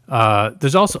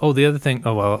 there's also, the other thing,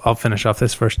 I'll finish off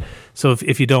this first. So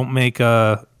if you don't make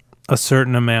a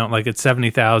certain amount, like at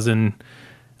 70,000,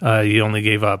 you only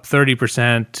gave up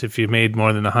 30%. If you made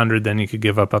more than 100, then you could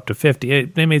give up to 50.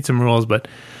 They made some rules, but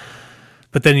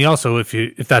then you also,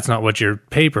 if that's not what your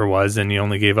paper was, then you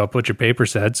only gave up what your paper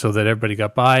said, so that everybody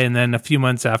got by. And then a few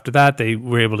months after that, they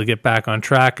were able to get back on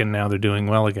track, and now they're doing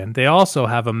well again. They also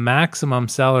have a maximum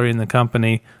salary in the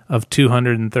company of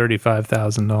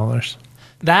 $235,000.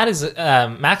 That is,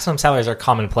 maximum salaries are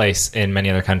commonplace in many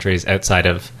other countries outside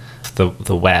of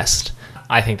the West.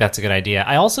 I think that's a good idea.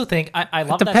 I also think I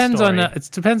love that story. It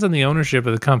depends on the ownership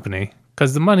of the company,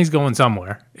 because the money's going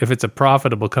somewhere. If it's a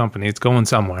profitable company, it's going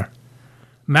somewhere.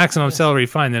 Maximum salary,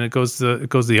 fine. Then it goes to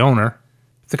the owner.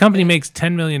 If the company makes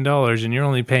 $10 million and you're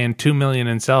only paying $2 million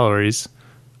in salaries,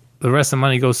 the rest of the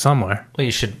money goes somewhere. Well,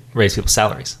 you should raise people's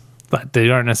salaries, but they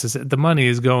aren't necessarily. The money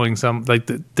is going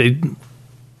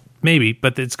maybe,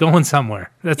 but it's going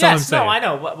somewhere. That's all I'm saying. No, I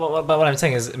know. But what I'm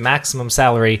saying is maximum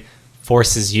salary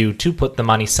forces you to put the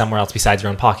money somewhere else besides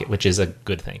your own pocket, which is a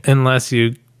good thing. Unless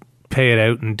you pay it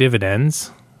out in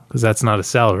dividends, because that's not a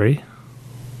salary.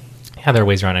 Yeah, there are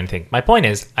ways around anything. My point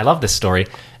is, I love this story,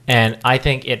 and I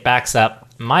think it backs up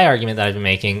my argument that I've been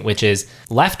making, which is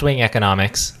left-wing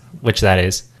economics, which that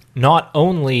is, not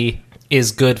only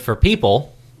is good for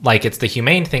people, like it's the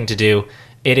humane thing to do,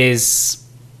 it is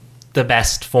the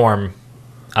best form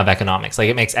of economics. Like,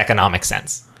 it makes economic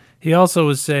sense. He also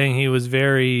was saying he was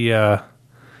very,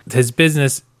 his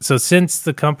business, so since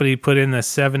the company put in the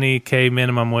 $70K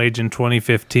minimum wage in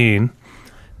 2015,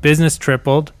 business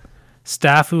tripled,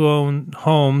 staff who own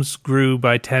homes grew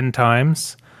by 10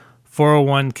 times,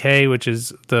 401K, which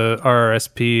is the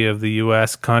RRSP of the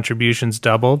U.S., contributions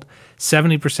doubled,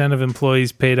 70% of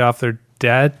employees paid off their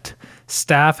debt,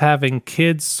 staff having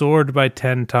kids soared by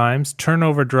 10 times,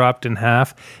 turnover dropped in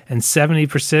half, and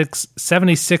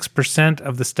 76%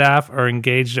 of the staff are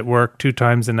engaged at work 2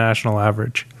 times the national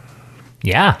average.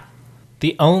 Yeah.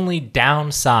 The only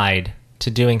downside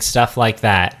to doing stuff like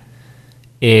that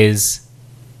is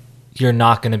you're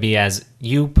not going to be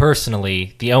you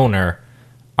personally, the owner,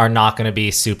 are not going to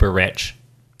be super rich.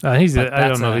 I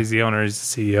don't know if he's the owner,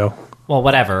 he's the CEO. Well,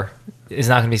 whatever. He's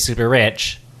not going to be super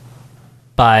rich,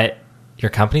 but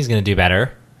your company's going to do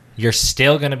better. You're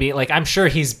still going to be, like, I'm sure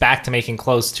he's back to making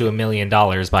close to $1 million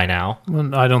by now.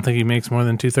 Well, I don't think he makes more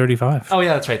than $235. Oh,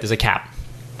 yeah, that's right. There's a cap.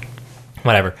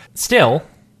 Whatever. Still,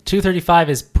 $235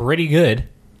 is pretty good.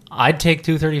 I'd take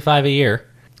 $235 a year.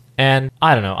 And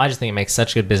I don't know. I just think it makes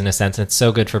such good business sense, and it's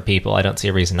so good for people. I don't see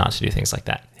a reason not to do things like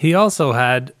that. He also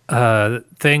had a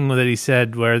thing that he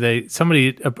said where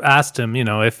somebody asked him,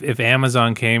 if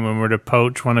Amazon came and were to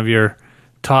poach one of your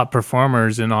top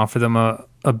performers and offer them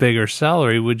a bigger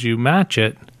salary, would you match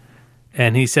it?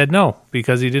 And he said no,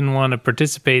 because he didn't want to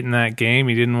participate in that game.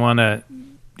 He didn't want to,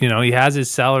 he has his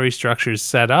salary structures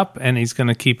set up, and he's going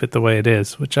to keep it the way it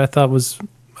is, which I thought was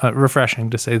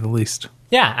refreshing, to say the least.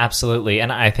 Yeah, absolutely. And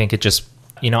I think it just,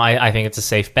 I think it's a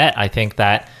safe bet. I think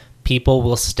that people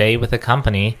will stay with a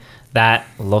company that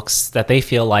they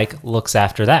feel like looks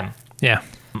after them. Yeah.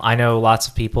 I know lots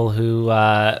of people who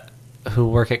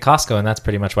work at Costco, and that's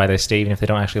pretty much why they stay, even if they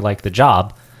don't actually like the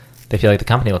job. They feel like the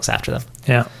company looks after them.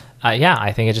 Yeah. Yeah,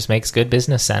 I think it just makes good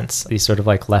business sense, these sort of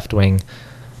like left-wing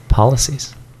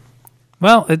policies.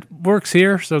 Well, it works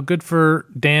here, so good for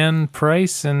Dan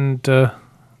Price, and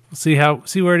see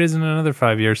where it is in another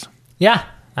 5 years. Yeah,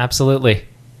 absolutely.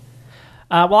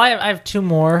 Well, I have 2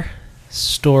 more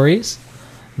stories.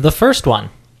 The first one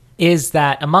is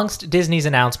that amongst Disney's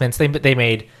announcements, they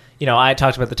made, I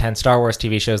talked about the 10 Star Wars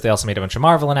TV shows. They also made a bunch of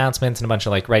Marvel announcements and a bunch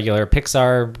of like regular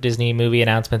Pixar Disney movie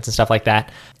announcements and stuff like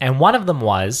that. And one of them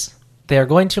was they're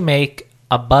going to make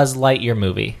a Buzz Lightyear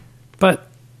movie. But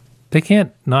they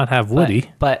can't not have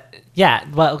Woody. But yeah,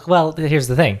 well, here's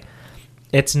the thing.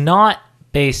 It's not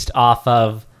based off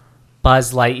of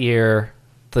Buzz Lightyear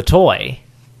the toy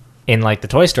in like the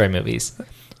Toy Story movies.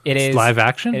 It's live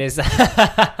action? It is.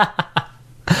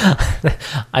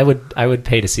 I would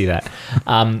pay to see that.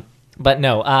 But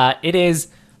no, it is.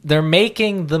 They're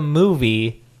making the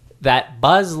movie that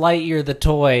Buzz Lightyear the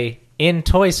toy in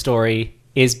Toy Story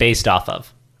is based off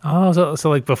of. Oh, so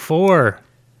like before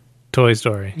Toy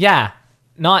Story. Yeah.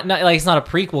 Not like it's not a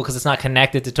prequel because it's not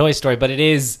connected to Toy Story, but it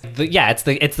is. It's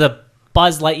the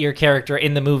Buzz Lightyear character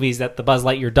in the movies that the Buzz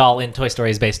Lightyear doll in Toy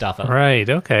Story is based off of. Right.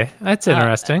 Okay, that's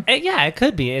interesting. Yeah, it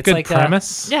could be. It's good like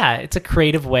premise. It's a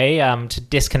creative way to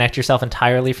disconnect yourself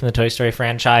entirely from the Toy Story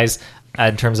franchise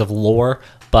in terms of lore,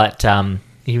 but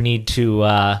you need to.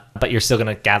 But you're still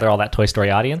going to gather all that Toy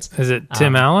Story audience. Is it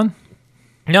Tim Allen?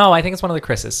 No, I think it's one of the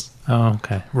Chris's. Oh,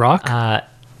 okay. Rock.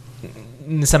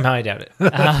 Somehow I doubt it.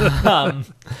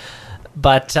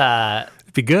 But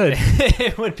it'd be good.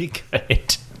 It would be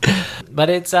good. But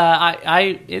it's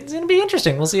it's gonna be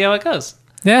interesting. We'll see how it goes.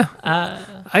 Yeah.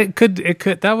 It could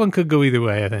that one could go either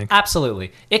way, I think.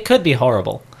 Absolutely. It could be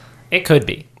horrible. It could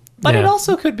be. But it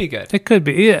also could be good. It could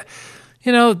be. Yeah.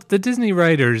 The Disney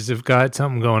writers have got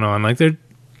something going on. Like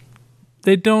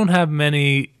they don't have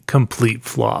many complete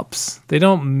flops. They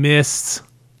don't miss.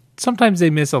 Sometimes they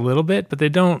miss a little bit, but they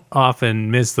don't often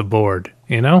miss the board,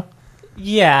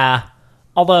 Yeah.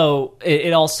 Although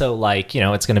it also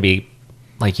it's going to be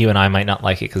like you and I might not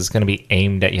like it because it's going to be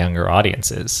aimed at younger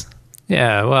audiences.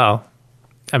 Yeah, well,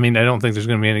 I mean, I don't think there's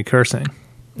going to be any cursing.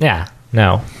 Yeah,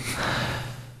 no.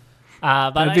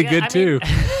 But That'd be good too.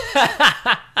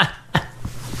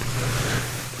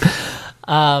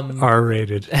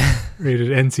 R-rated, rated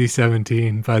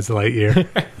NC-17, Buzz Lightyear.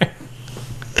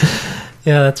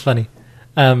 Yeah, that's funny.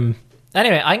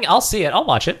 Anyway, I'll see it. I'll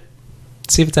watch it.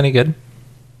 See if it's any good.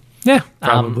 Yeah,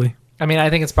 probably. I mean, I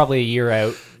think it's probably a year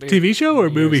out. TV show or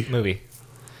movie? Movie.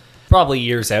 Probably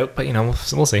years out, but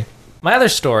we'll see. My other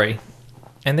story,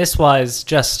 and this was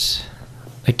just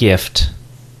a gift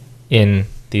in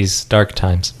these dark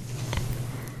times.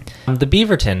 The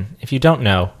Beaverton, if you don't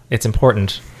know, it's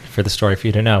important for the story for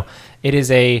you to know. It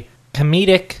is a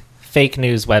comedic fake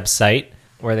news website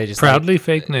where they just Proudly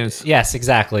fake news. Yes,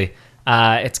 exactly.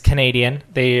 It's Canadian.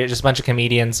 They just a bunch of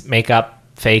comedians make up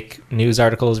fake news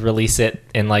articles, release it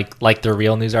in like they're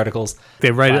real news articles.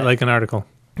 They write it like an article.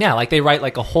 Yeah, like they write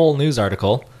like a whole news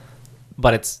article,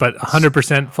 but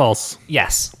 100% false.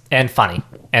 Yes, and funny,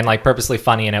 and like purposely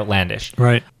funny and outlandish.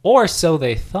 Right. Or so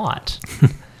they thought.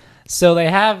 So they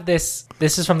have this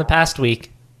is from the past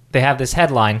week. They have this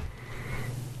headline: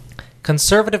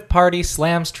 Conservative Party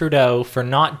slams Trudeau for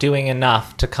not doing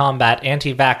enough to combat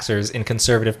anti-vaxxers in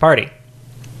Conservative Party.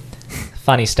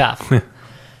 Funny stuff.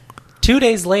 2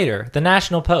 days later, the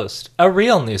National Post, a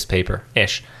real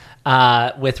newspaper-ish,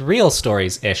 with real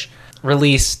stories-ish,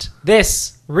 released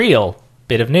this real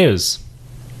bit of news.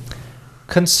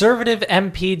 Conservative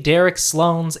MP Derek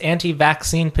Sloan's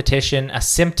anti-vaccine petition a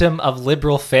symptom of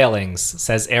liberal failings,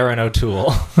 says Aaron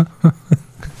O'Toole.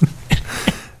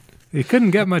 You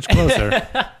couldn't get much closer.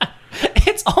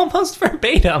 It's almost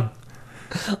verbatim.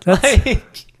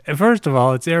 First of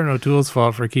all, it's Aaron O'Toole's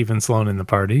fault for keeping Sloan in the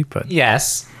party, but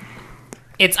Yes.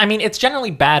 It's generally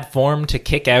bad form to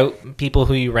kick out people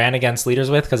who you ran against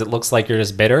leaders with because it looks like you're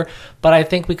just bitter. But I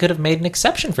think we could have made an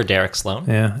exception for Derek Sloan.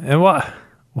 yeah. And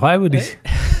why would he?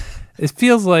 It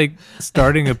feels like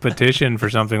starting a petition for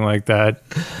something like that.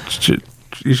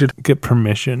 You should get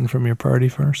permission from your party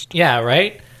first. Yeah,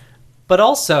 right? But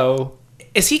also,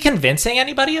 is he convincing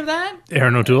anybody of that?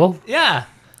 Aaron O'Toole? Yeah.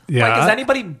 Yeah. Like, is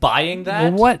anybody buying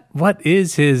that? Well, what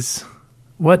is his?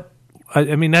 What?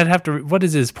 I mean, I'd have to. What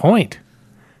is his point?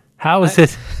 How is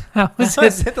it? How is How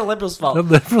is it it the Liberals' fault? the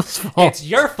Liberals' fault? It's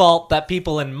your fault that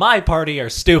people in my party are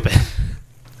stupid.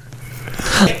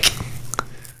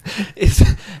 It's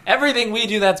everything we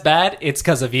do that's bad, it's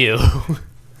because of you.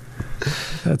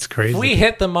 That's crazy. If we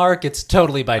hit the mark, it's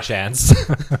totally by chance.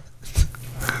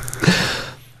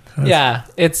 Yeah,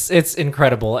 it's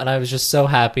incredible, and I was just so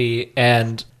happy.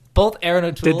 And both Aaron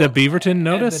O'Toole Did the Beaverton and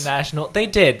notice? the National, they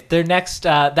did. Their next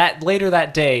later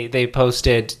that day, they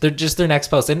posted their next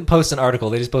post. They didn't post an article;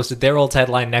 they just posted their old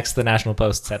headline next to the National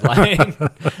Post's headline.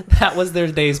 That was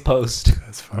their day's post.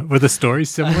 That's fun. Were the stories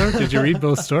similar? Did you read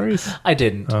both stories? I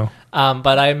didn't, Oh,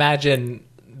 but I imagine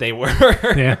they were.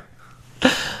 yeah.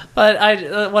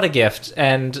 But what a gift,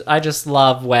 and I just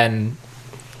love when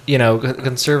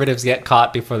conservatives get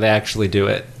caught before they actually do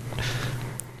it.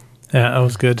 Yeah, that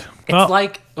was good. It's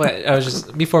like I was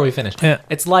just before we finish. Yeah.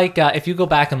 It's like if you go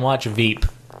back and watch Veep,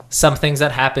 some things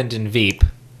that happened in Veep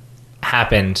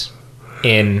happened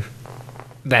in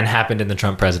the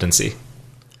Trump presidency.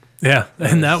 Yeah,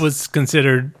 and that was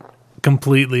considered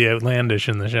completely outlandish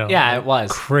in the show. Yeah, it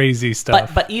was Crazy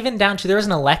stuff. But even down to there was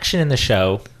an election in the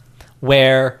show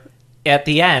where at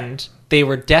the end they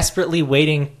were desperately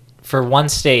waiting for one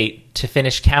state to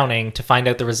finish counting to find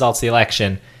out the results of the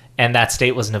election, and that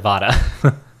state was Nevada.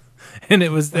 And it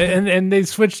was, and they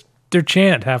switched their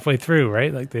chant halfway through,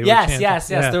 right? Like they were Yes.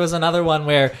 chanting. Yeah. There was another one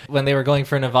where when they were going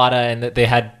for Nevada and they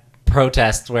had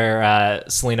protests where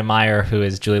Selena Meyer, who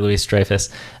is Julie Louis-Dreyfus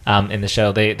in the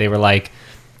show, they were like,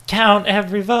 count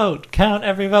every vote. And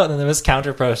then there was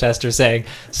counter protesters saying,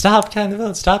 stop counting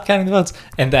the votes.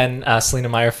 And then Selena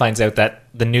Meyer finds out that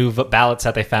the new ballots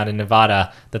that they found in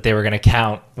Nevada that they were going to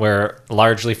count were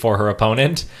largely for her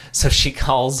opponent. So she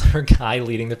calls her guy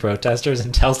leading the protesters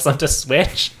and tells them to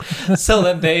switch. So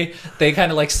then they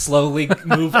kind of like slowly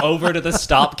move over to the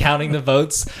stop counting the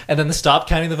votes. And then the stop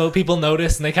counting the vote people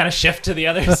notice and they kind of shift to the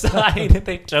other side.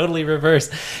 They totally reverse.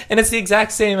 And it's the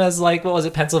exact same as like, what was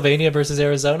it, Pennsylvania versus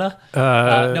Arizona?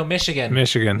 No, Michigan.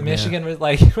 Michigan was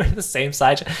like, we're the same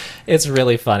side. It's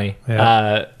really funny.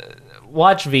 Yeah.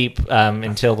 Watch Veep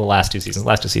until the last two seasons.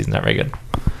 Last two seasons aren't very good.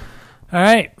 All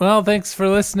right. Well, thanks for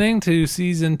listening to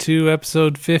season 2,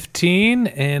 episode 15,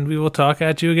 and we will talk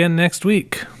at you again next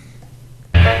week.